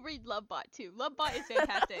read Lovebot too. Lovebot is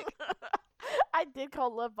fantastic. I did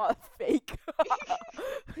call Lovebot fake.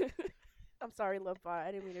 I'm sorry, Lovebot.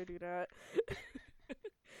 I didn't mean to do that.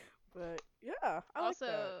 But yeah, I also,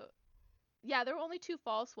 like that. Yeah, there were only 2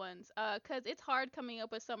 false ones. 'Cause it's hard coming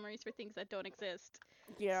up with summaries for things that don't exist.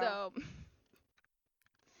 Yeah. So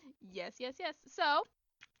yes. So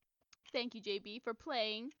thank you, JB, for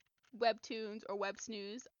playing Webtoons or Web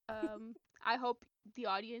Snooze. I hope the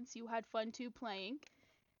audience, you had fun too playing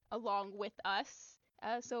along with us.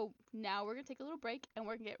 So now we're going to take a little break and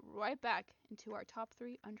we're going to get right back into our top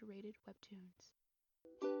 3 underrated webtoons.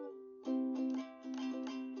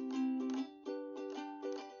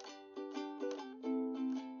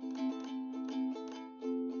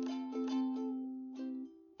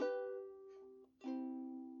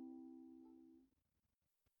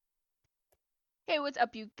 Hey, what's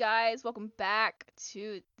up, you guys? Welcome back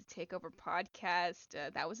to the Takeover Podcast.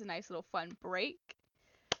 That was a nice little fun break.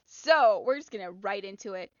 So, we're just going to right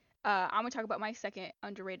into it. I'm going to talk about my second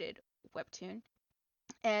underrated webtoon.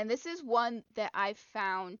 And this is one that I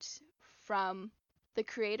found from the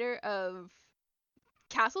creator of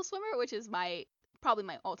Castle Swimmer, which is probably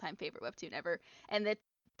my all-time favorite webtoon ever. And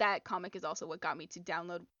that comic is also what got me to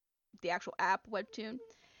download the actual app webtoon.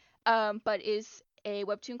 But is a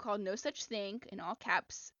webtoon called No Such Thing, in all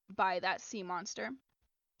caps, by That Sea Monster.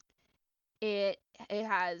 It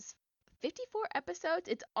has 54 episodes.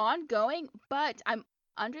 It's ongoing, but I'm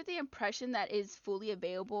under the impression that is fully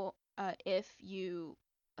available if you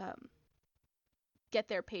get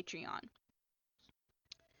their Patreon.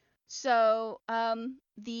 So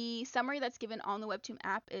the summary that's given on the webtoon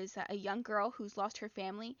app is that a young girl who's lost her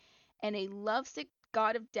family and a lovesick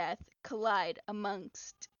god of death collide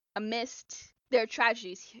amidst their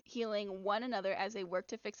tragedies, healing one another as they work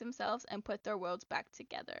to fix themselves and put their worlds back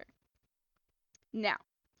together. Now,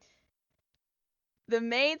 the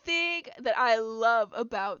main thing that I love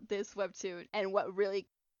about this webtoon and what really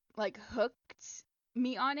hooked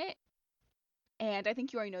me on it, and I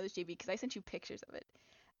think you already know this, JB, because I sent you pictures of it,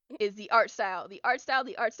 is the art style. The art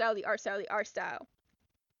style.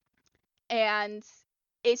 And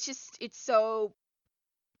it's so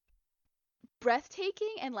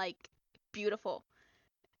breathtaking and beautiful.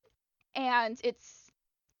 And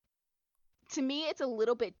to me, it's a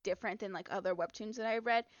little bit different than like other webtoons that I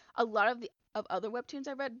read. A lot of other webtoons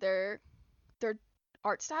I read, their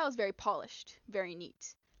art style is very polished, very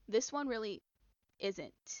neat. This one really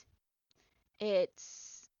isn't.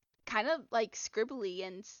 It's kind of like scribbly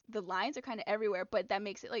and the lines are kind of everywhere, but that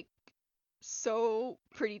makes it like so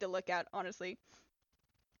pretty to look at, honestly.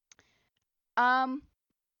 Um,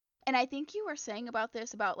 and I think you were saying about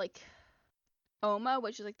this about like Oma,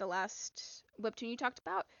 which is like the last webtoon you talked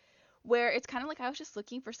about, where it's kind of like I was just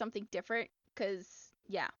looking for something different because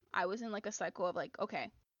yeah, I was in like a cycle of like, okay,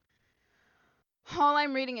 all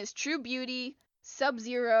I'm reading is True Beauty,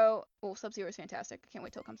 Sub-Zero. Well, Sub-Zero is fantastic. I can't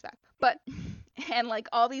wait till it comes back. But and like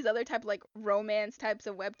all these other type of like romance types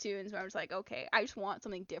of webtoons where I was like, okay, I just want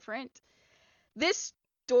something different. This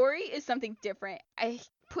story is something different. I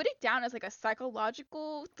put it down as like a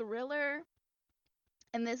psychological thriller,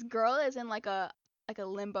 and this girl is in like a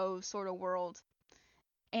limbo sort of world,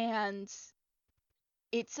 and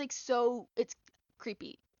it's like it's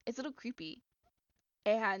creepy. It's a little creepy,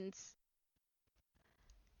 and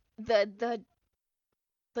the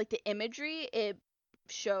like the imagery it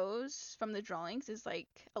shows from the drawings is like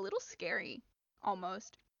a little scary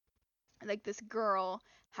almost. Like this girl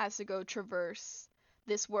has to go traverse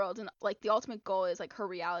this world, and like the ultimate goal is like her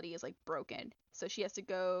reality is like broken, so she has to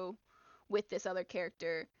go with this other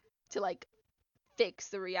character to like fix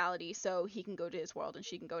the reality so he can go to his world and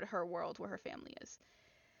she can go to her world where her family is.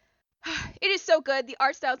 It is so good. The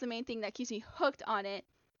art style is the main thing that keeps me hooked on it.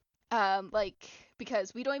 Like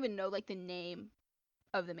because we don't even know like the name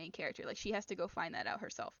of the main character. Like she has to go find that out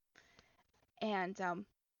herself. And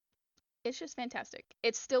it's just fantastic.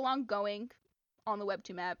 It's still ongoing on the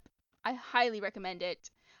Webtoon app. I highly recommend it.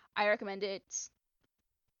 I recommend it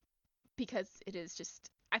because it is just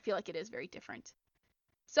I feel like it is very different.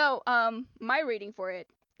 So, my rating for it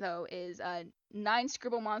though is 9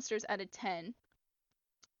 scribble monsters out of 10.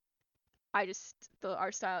 The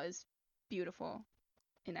art style is beautiful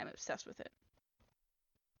and I'm obsessed with it.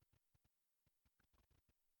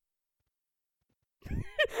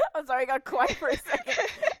 I'm sorry, I got quiet for a second.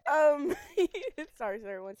 Sorry,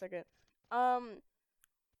 1 second.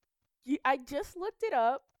 I just looked it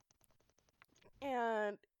up,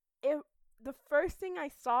 and the first thing I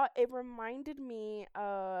saw, it reminded me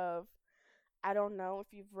of, I don't know if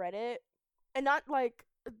you've read it, and not like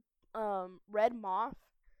Red Moth.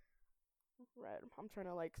 Red. I'm trying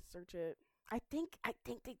to like search it. I think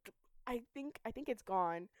it's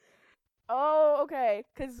gone. Oh, okay.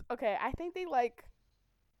 I think they like.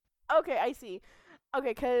 Okay, I see.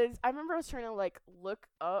 Okay, cause I remember I was trying to like look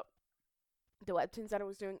up the webtoons that I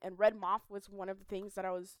was doing, and Red Moth was one of the things that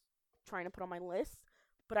I was trying to put on my list.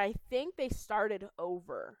 But I think they started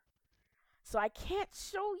over, so I can't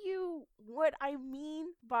show you what I mean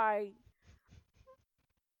by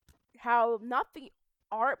how not the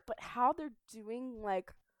art, but how they're doing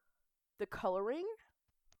like the coloring.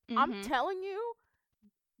 I'm Mhm. telling you,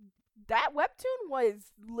 that webtoon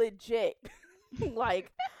was legit.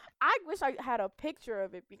 Like, I wish I had a picture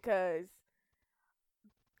of it because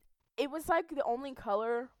it was like the only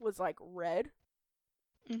color was like red.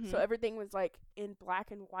 So Mhm. everything was like in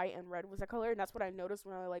black and white, and red was the color, and that's what I noticed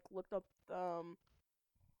when I like looked up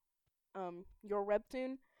your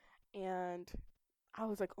webtoon, and I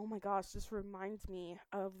was like, oh my gosh, this reminds me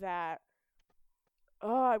of that.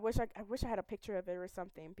 Oh, I wish I had a picture of it or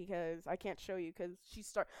something because I can't show you because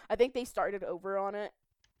I think they started over on it.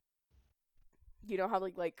 You know how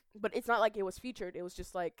but it's not like it was featured. It was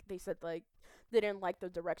just like they said like they didn't like the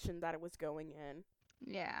direction that it was going in.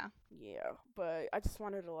 Yeah. Yeah, but I just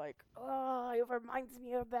wanted to like, oh, it reminds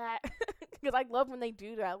me of that because I love when they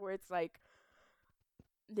do that where it's like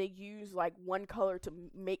they use like one color to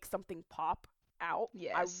make something pop out.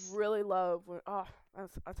 I Yes. really love when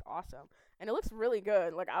that's awesome. And it looks really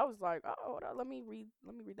good. Like I was like, oh, hold on, let me read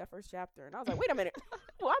that first chapter. And I was like, wait a minute.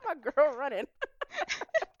 Why my girl running?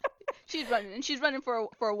 She's running and she's running for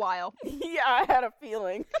a while. Yeah, I had a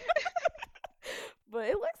feeling. But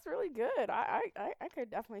it looks really good. I could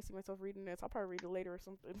definitely see myself reading this. I'll probably read it later or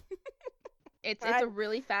something. It's a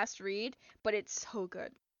really fast read, but it's so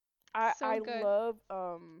good. I So I good. love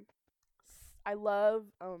I love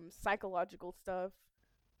psychological stuff,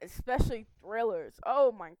 especially thrillers.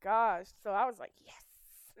 Oh my gosh! So I was like,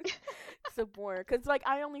 yes, some more, cause like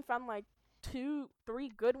I only found like 3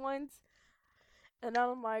 good ones, and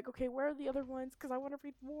now I'm like, okay, where are the other ones? Cause I want to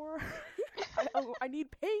read more. I need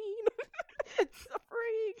pain and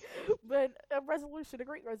suffering, but a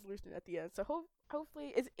great resolution at the end. So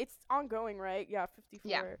hopefully it's ongoing, right? Yeah,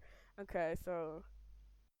 Yeah. 54. Okay, so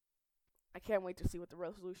I can't wait to see what the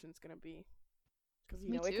resolution's gonna be. because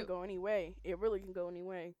Me it could too. go any way. It really can go any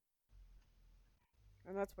way,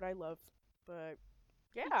 and that's what I love. But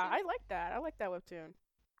yeah, Me too. I like that. I like that webtoon.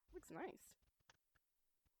 Looks nice.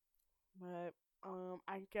 But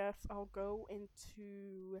I guess I'll go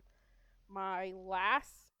into my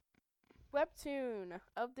last webtoon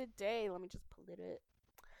of the day. Let me just pull it up.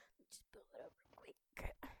 Just pull it up real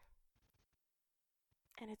quick.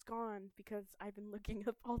 And it's gone because I've been looking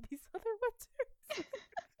up all these other webtoons.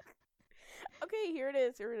 Okay, here it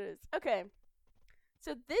is. Here it is. Okay.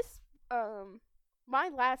 So this my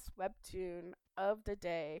last webtoon of the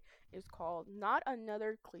day is called Not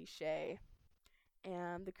Another Cliche.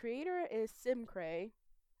 And the creator is Simcray,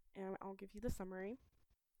 and I'll give you the summary.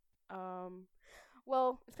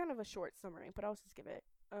 Well, it's kind of a short summary, but I'll just give it.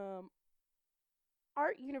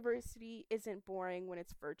 Art University isn't boring when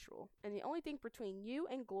it's virtual, and the only thing between you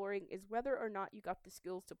and glorying is whether or not you got the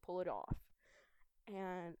skills to pull it off.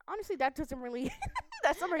 And honestly, that doesn't really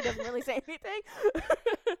that summary doesn't really say anything.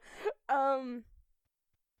 I'll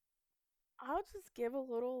just give a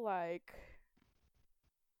little like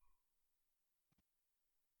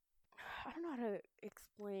I don't know how to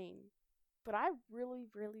explain, but I really,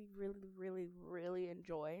 really, really, really, really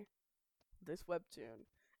enjoy this webtoon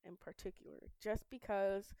in particular, just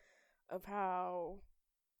because of how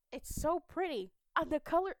it's so pretty. The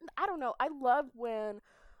color, I don't know. I love when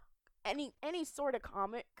any sort of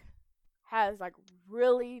comic has like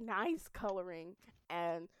really nice coloring,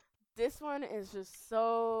 and this one is just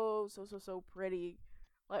so pretty.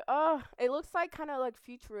 Like, oh, it looks like kind of like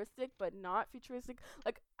futuristic, but not futuristic.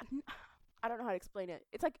 Like, I don't know how to explain it.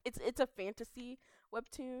 It's like it's a fantasy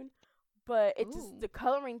webtoon, but it just Ooh. the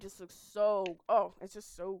coloring just looks it's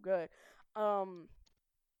just so good. Um,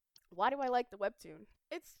 why do I like the webtoon?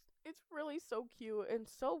 It's really so cute and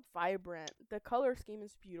so vibrant. The color scheme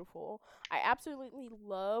is beautiful. I absolutely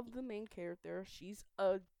love the main character. She's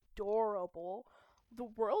adorable. The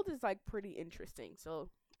world is like pretty interesting. So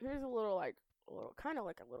here's a little like a little kind of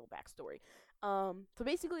like a little backstory. So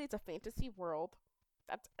basically it's a fantasy world.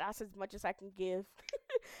 That's as much as I can give.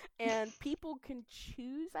 And people can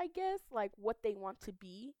choose, I guess, like what they want to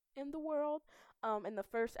be in the world. In the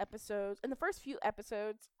first few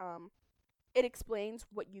episodes, it explains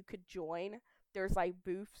what you could join. There's like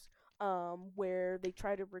booths where they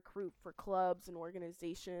try to recruit for clubs and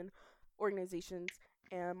organizations.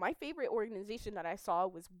 And my favorite organization that I saw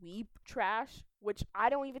was Weeb Trash, which I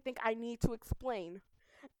don't even think I need to explain.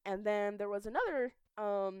 And then there was another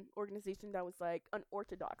organization that was like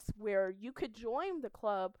unorthodox, where you could join the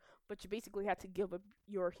club, but you basically had to give up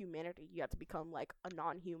your humanity. You had to become like a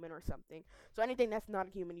non-human or something. So anything that's not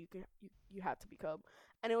human, you had to become.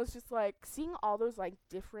 And it was just like seeing all those like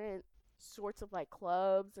different sorts of like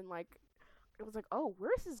clubs, and like it was like, oh,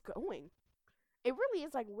 where is this going? It really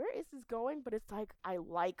is like, where is this going? But it's like, I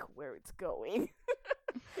like where it's going.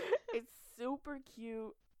 It's super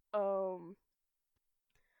cute. Um,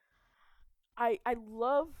 I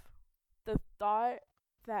love the thought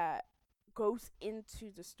that goes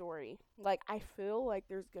into the story. Like, I feel like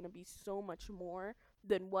there's gonna be so much more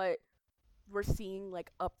than what we're seeing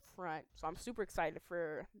like up front. So I'm super excited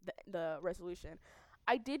for the resolution.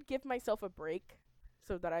 I did give myself a break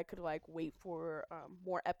so that I could like wait for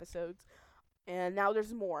more episodes, and now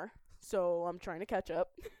there's more. So I'm trying to catch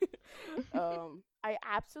up. I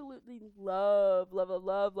absolutely love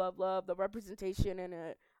the representation in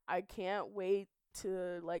it. I can't wait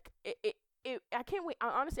to like it. I can't wait.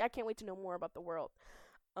 Honestly, I can't wait to know more about the world.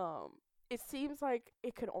 It seems like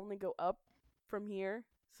it could only go up from here,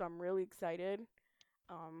 so I'm really excited.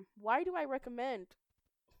 Why do I recommend?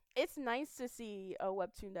 It's nice to see a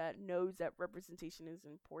webtoon that knows that representation is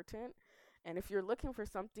important, and if you're looking for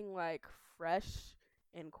something like fresh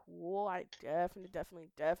and cool, I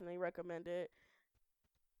definitely recommend it.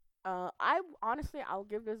 I'll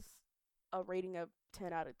give this a rating of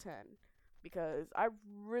 10 out of 10 because I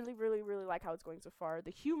really like how it's going so far. The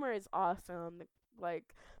humor is awesome.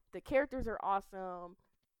 The characters are awesome.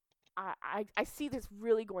 I see this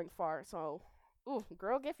really going far. So, ooh,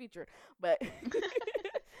 girl, get featured. But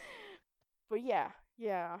but yeah,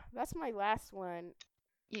 that's my last one.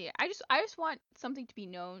 Yeah, I just want something to be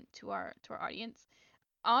known to our audience.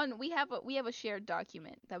 We have a shared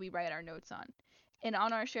document that we write our notes on. And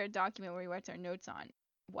on our shared document where we write our notes on,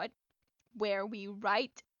 what where we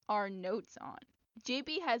write our notes on.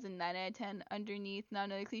 JB has a 9 out of 10 underneath Not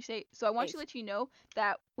Another Cliche. So I want Hey, to let you know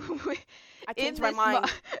that I in changed my this small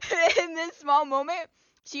mind. in this small moment,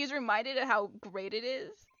 she is reminded of how great it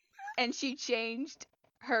is, and she changed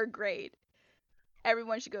her grade.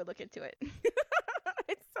 Everyone should go look into it.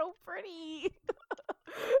 It's so pretty.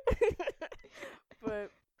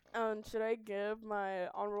 But Should I give my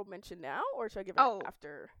honorable mention now, or should I give it Oh,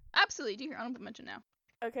 after? absolutely. Do your honorable mention now.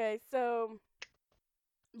 Okay, so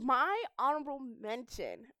my honorable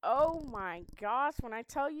mention. Oh my gosh, when I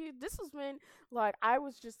tell you, this was when like I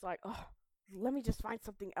was just like, oh, let me just find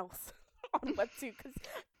something else on webtoon because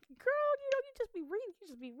girl, you just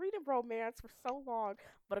be reading romance for so long.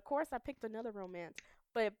 But of course, I picked another romance.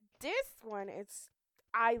 But this one,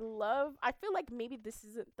 I feel like maybe this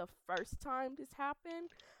isn't the first time this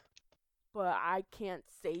happened, but I can't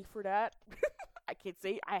say for that. I can't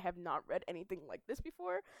say I have not read anything like this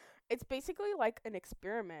before. It's basically like an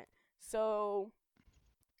experiment. So,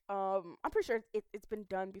 I'm pretty sure it's been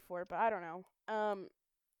done before, but I don't know.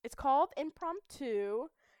 It's called Impromptu,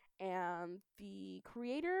 and the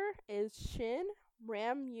creator is Shin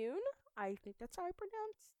Ram Yoon. I think that's how I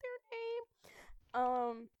pronounce their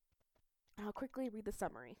name. I'll quickly read the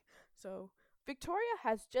summary. So, Victoria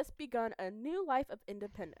has just begun a new life of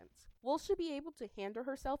independence. Will she be able to handle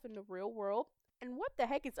herself in the real world? And what the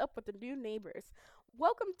heck is up with the new neighbors?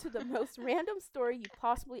 Welcome to the most random story you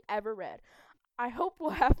possibly ever read. I hope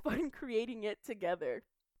we'll have fun creating it together.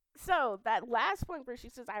 So, that last point where she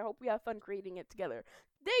says, I hope we have fun creating it together,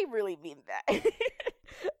 they really mean that.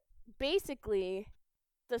 Basically,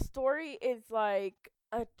 the story is like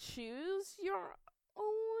a choose your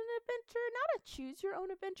own adventure, not a choose your own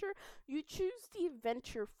adventure. You choose the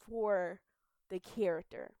adventure for the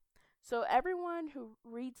character. So everyone who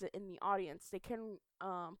reads it in the audience, they can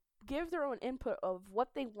give their own input of what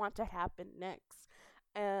they want to happen next.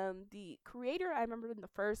 And the creator, I remember in the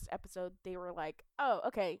first episode, they were like, "Oh,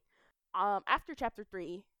 okay. After chapter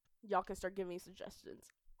 3, y'all can start giving me suggestions."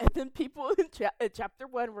 And then people in chapter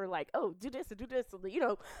 1 were like, "Oh, do this and do this." And,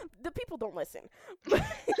 the people don't listen.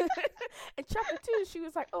 In chapter 2, she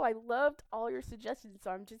was like, "Oh, I loved all your suggestions,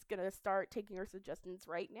 so I'm just going to start taking your suggestions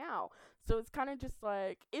right now." So it's kind of just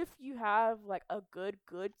like, if you have like a good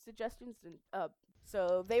suggestions, then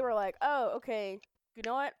so they were like, "Oh, okay. You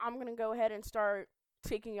know what? I'm going to go ahead and start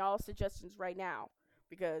taking y'all suggestions right now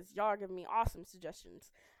because y'all are giving me awesome suggestions."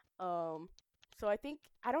 So I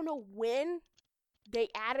don't know when they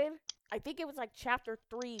added. I think it was like chapter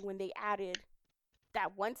 3 when they added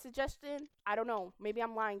that one suggestion. I don't know. Maybe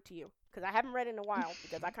I'm lying to you because I haven't read it in a while.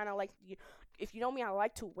 Because I kind of like, if you know me, I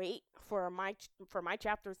like to wait for my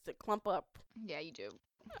chapters to clump up. Yeah, you do.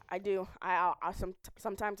 I do.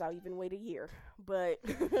 Sometimes I'll even wait a year, but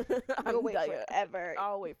You'll wait forever.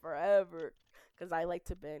 I'll wait forever because I like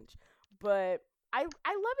to binge. But I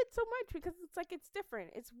love it so much because it's like it's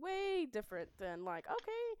different. It's way different than like,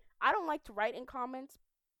 okay, I don't like to write in comments,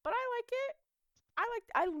 but I like it.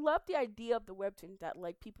 I love the idea of the webtoon that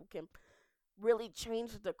like people can really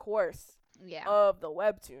change the course of the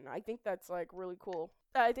webtoon. I think that's like really cool.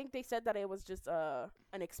 I think they said that it was just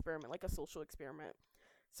an experiment, like a social experiment.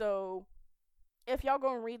 So if y'all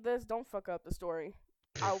go and read this, don't fuck up the story.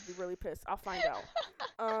 I'll be really pissed. I'll find out.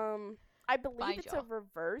 I believe it's a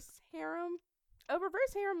reverse harem. A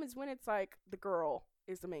reverse harem is when it's like the girl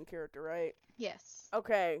is the main character, right? Yes.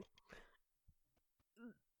 Okay.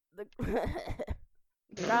 The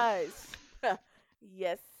guys.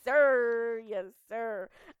 Yes, sir. Yes, sir.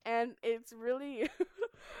 And it's really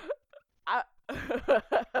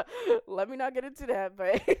let me not get into that,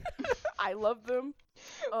 but I love them.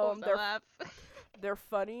 They're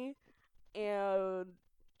funny, and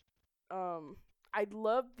I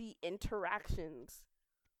love the interactions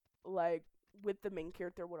like with the main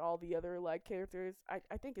character with all the other like characters.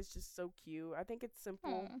 I think it's just so cute. I think it's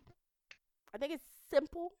simple. I think it's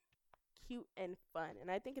simple, cute, and fun,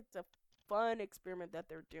 and I think it's a fun experiment that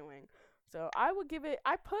they're doing. So I would give it.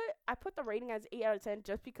 I put the rating as 8 out of 10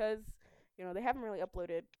 just because they haven't really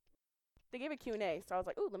uploaded. They gave it Q&A, so I was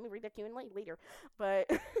like, ooh, let me read that Q&A later. But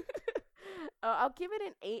I'll give it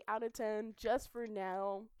an 8 out of 10 just for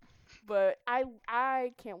now. But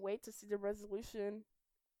I can't wait to see the resolution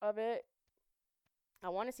of it. I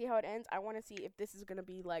want to see how it ends. I want to see if this is going to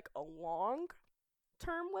be like a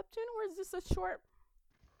long-term webtoon or is this a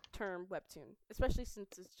short-term webtoon? Especially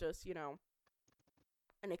since it's just,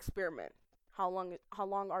 an experiment. How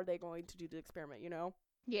long are they going to do the experiment,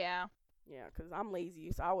 Yeah. Yeah, because I'm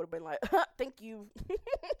lazy, so I would have been like, thank you.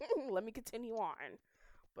 Let me continue on.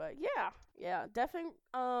 But yeah, definitely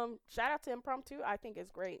shout out to Impromptu. I think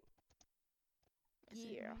it's great. Is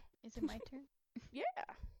it my turn? Yeah.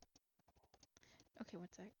 Okay, one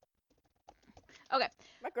sec. Okay.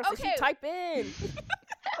 My girl said she type in.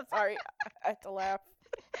 I'm sorry. I had to laugh.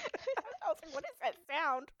 I was like, what is that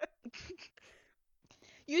sound?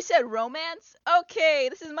 You said romance? Okay,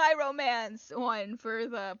 this is my romance one for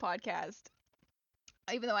the podcast.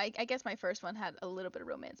 Even though I guess my first one had a little bit of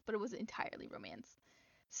romance, but it wasn't entirely romance.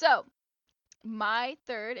 So, my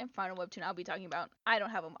third and final webtoon I'll be talking about, I don't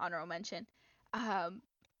have an honorable mention,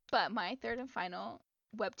 but my third and final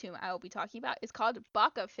webtoon I will be talking about is called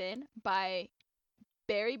Baka Fin by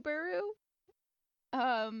Berry Buru.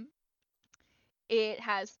 It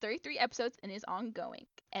has 33 episodes and is ongoing.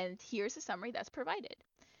 And here's a summary that's provided.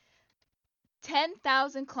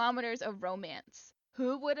 10,000 kilometers of romance.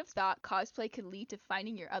 Who would have thought cosplay could lead to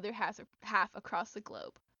finding your other half across the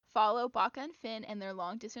globe? Follow Baka and Finn and their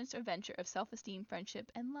long-distance adventure of self-esteem,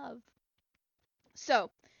 friendship, and love.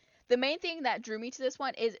 So, the main thing that drew me to this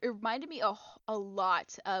one is it reminded me a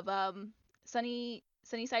lot of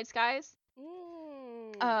Sunnyside Skies,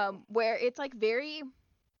 where it's like very,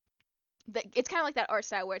 it's kind of like that art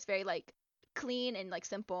style where it's very like clean and like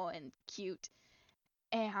simple and cute,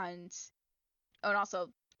 and also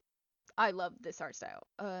I love this art style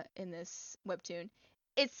in this webtoon.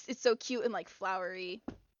 It's so cute and like flowery,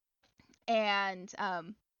 and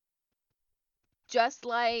just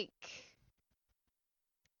like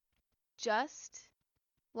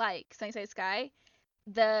Sunnyside Sky,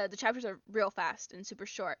 the chapters are real fast and super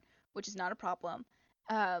short, which is not a problem.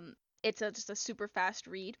 It's just a super fast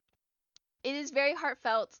read. It is very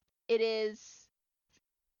heartfelt. It is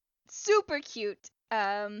super cute.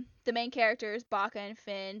 The main characters, Baka and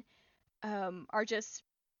Finn, are just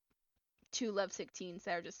two lovesick teens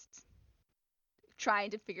that are just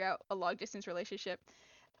trying to figure out a long distance relationship.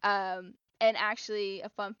 And actually, a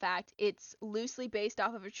fun fact, it's loosely based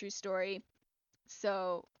off of a true story.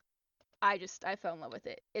 So I fell in love with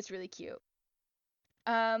it. It's really cute.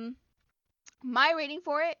 My rating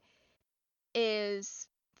for it is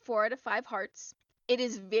 4 out of 5 hearts. It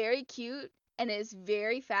is very cute and it is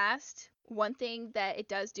very fast. One thing that it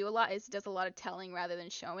does do a lot is it does a lot of telling rather than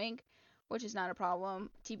showing, which is not a problem.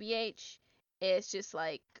 TBH, it's just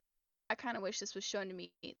like, I kind of wish this was shown to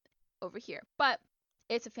me over here. But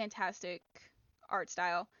it's a fantastic art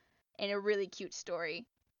style and a really cute story.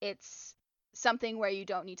 It's something where you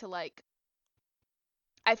don't need to like,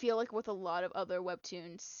 I feel like with a lot of other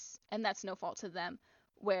webtoons, and that's no fault to them,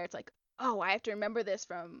 where it's like, oh, I have to remember this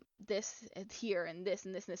from this here and this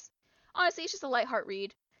and this and this. Honestly, it's just a light heart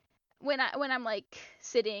read. When I'm like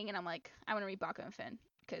sitting and I'm like, I want to read Baka and Finn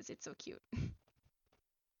because it's so cute.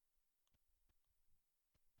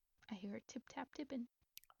 I hear a tip tap tipping.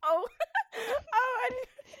 Oh,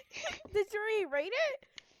 did you rate it?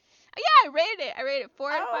 Yeah, I rated it. I rated it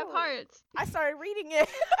 4 out of 5 hearts. I started reading it.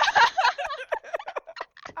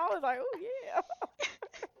 I was like, oh yeah.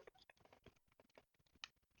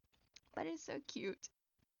 But it's so cute.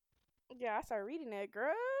 Yeah, I started reading it,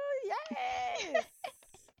 girl. Yes.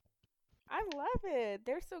 I love it.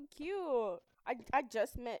 They're so cute. I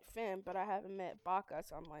just met Finn, but I haven't met Baka,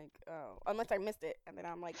 so I'm like, oh, unless I missed it, and then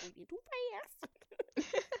I'm like, reading too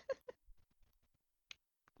fast.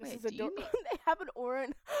 This is adorable. They have an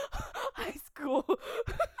Oran high school.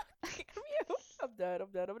 I'm dead.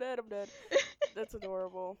 That's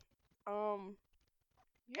adorable.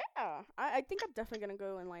 Yeah, I think I'm definitely gonna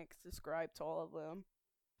go and like subscribe to all of them.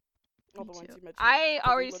 All the ones you mentioned. I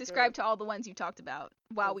already subscribed to all the ones you talked about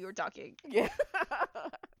while we were talking. Yeah.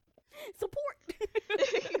 Support.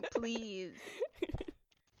 Please.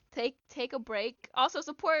 Take a break. Also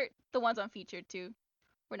support the ones on Featured too.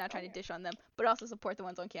 We're not trying to dish on them, but also support the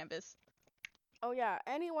ones on Canvas. Oh yeah,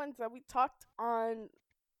 any ones that we talked on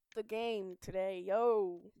the game today,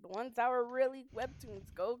 yo, the ones that were really webtoons,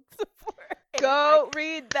 go support. Go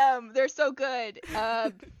read them. They're so good.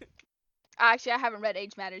 Actually, I haven't read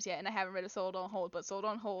Age Matters yet, and I haven't read a Sold on Hold, but Sold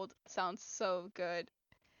on Hold sounds so good.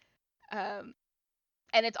 And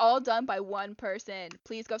it's all done by one person.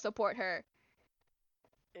 Please go support her.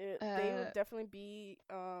 They would definitely be,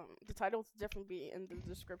 the titles would definitely be in the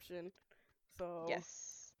description. So,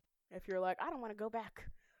 yes. If you're like, I don't want to go back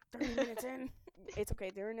 30 minutes in, it's okay.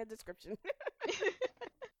 They're in the description. But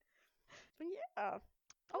yeah.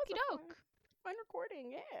 Okie doke. Fun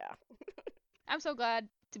recording, yeah. I'm so glad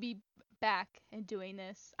to be back and doing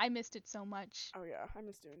this. I missed it so much. Oh yeah, I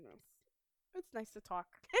miss doing this. It's nice to talk.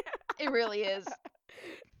 It really is.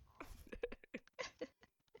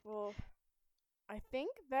 Well, I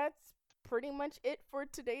think that's pretty much it for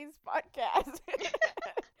today's podcast.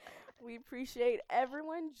 We appreciate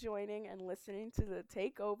everyone joining and listening to the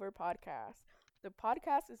Takeover podcast. The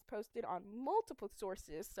podcast is posted on multiple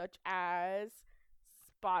sources such as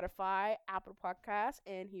Spotify, Apple Podcasts,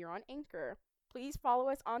 and here on Anchor. Please follow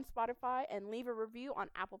us on Spotify and leave a review on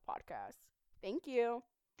Apple Podcasts. Thank you.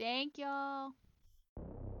 Thank y'all.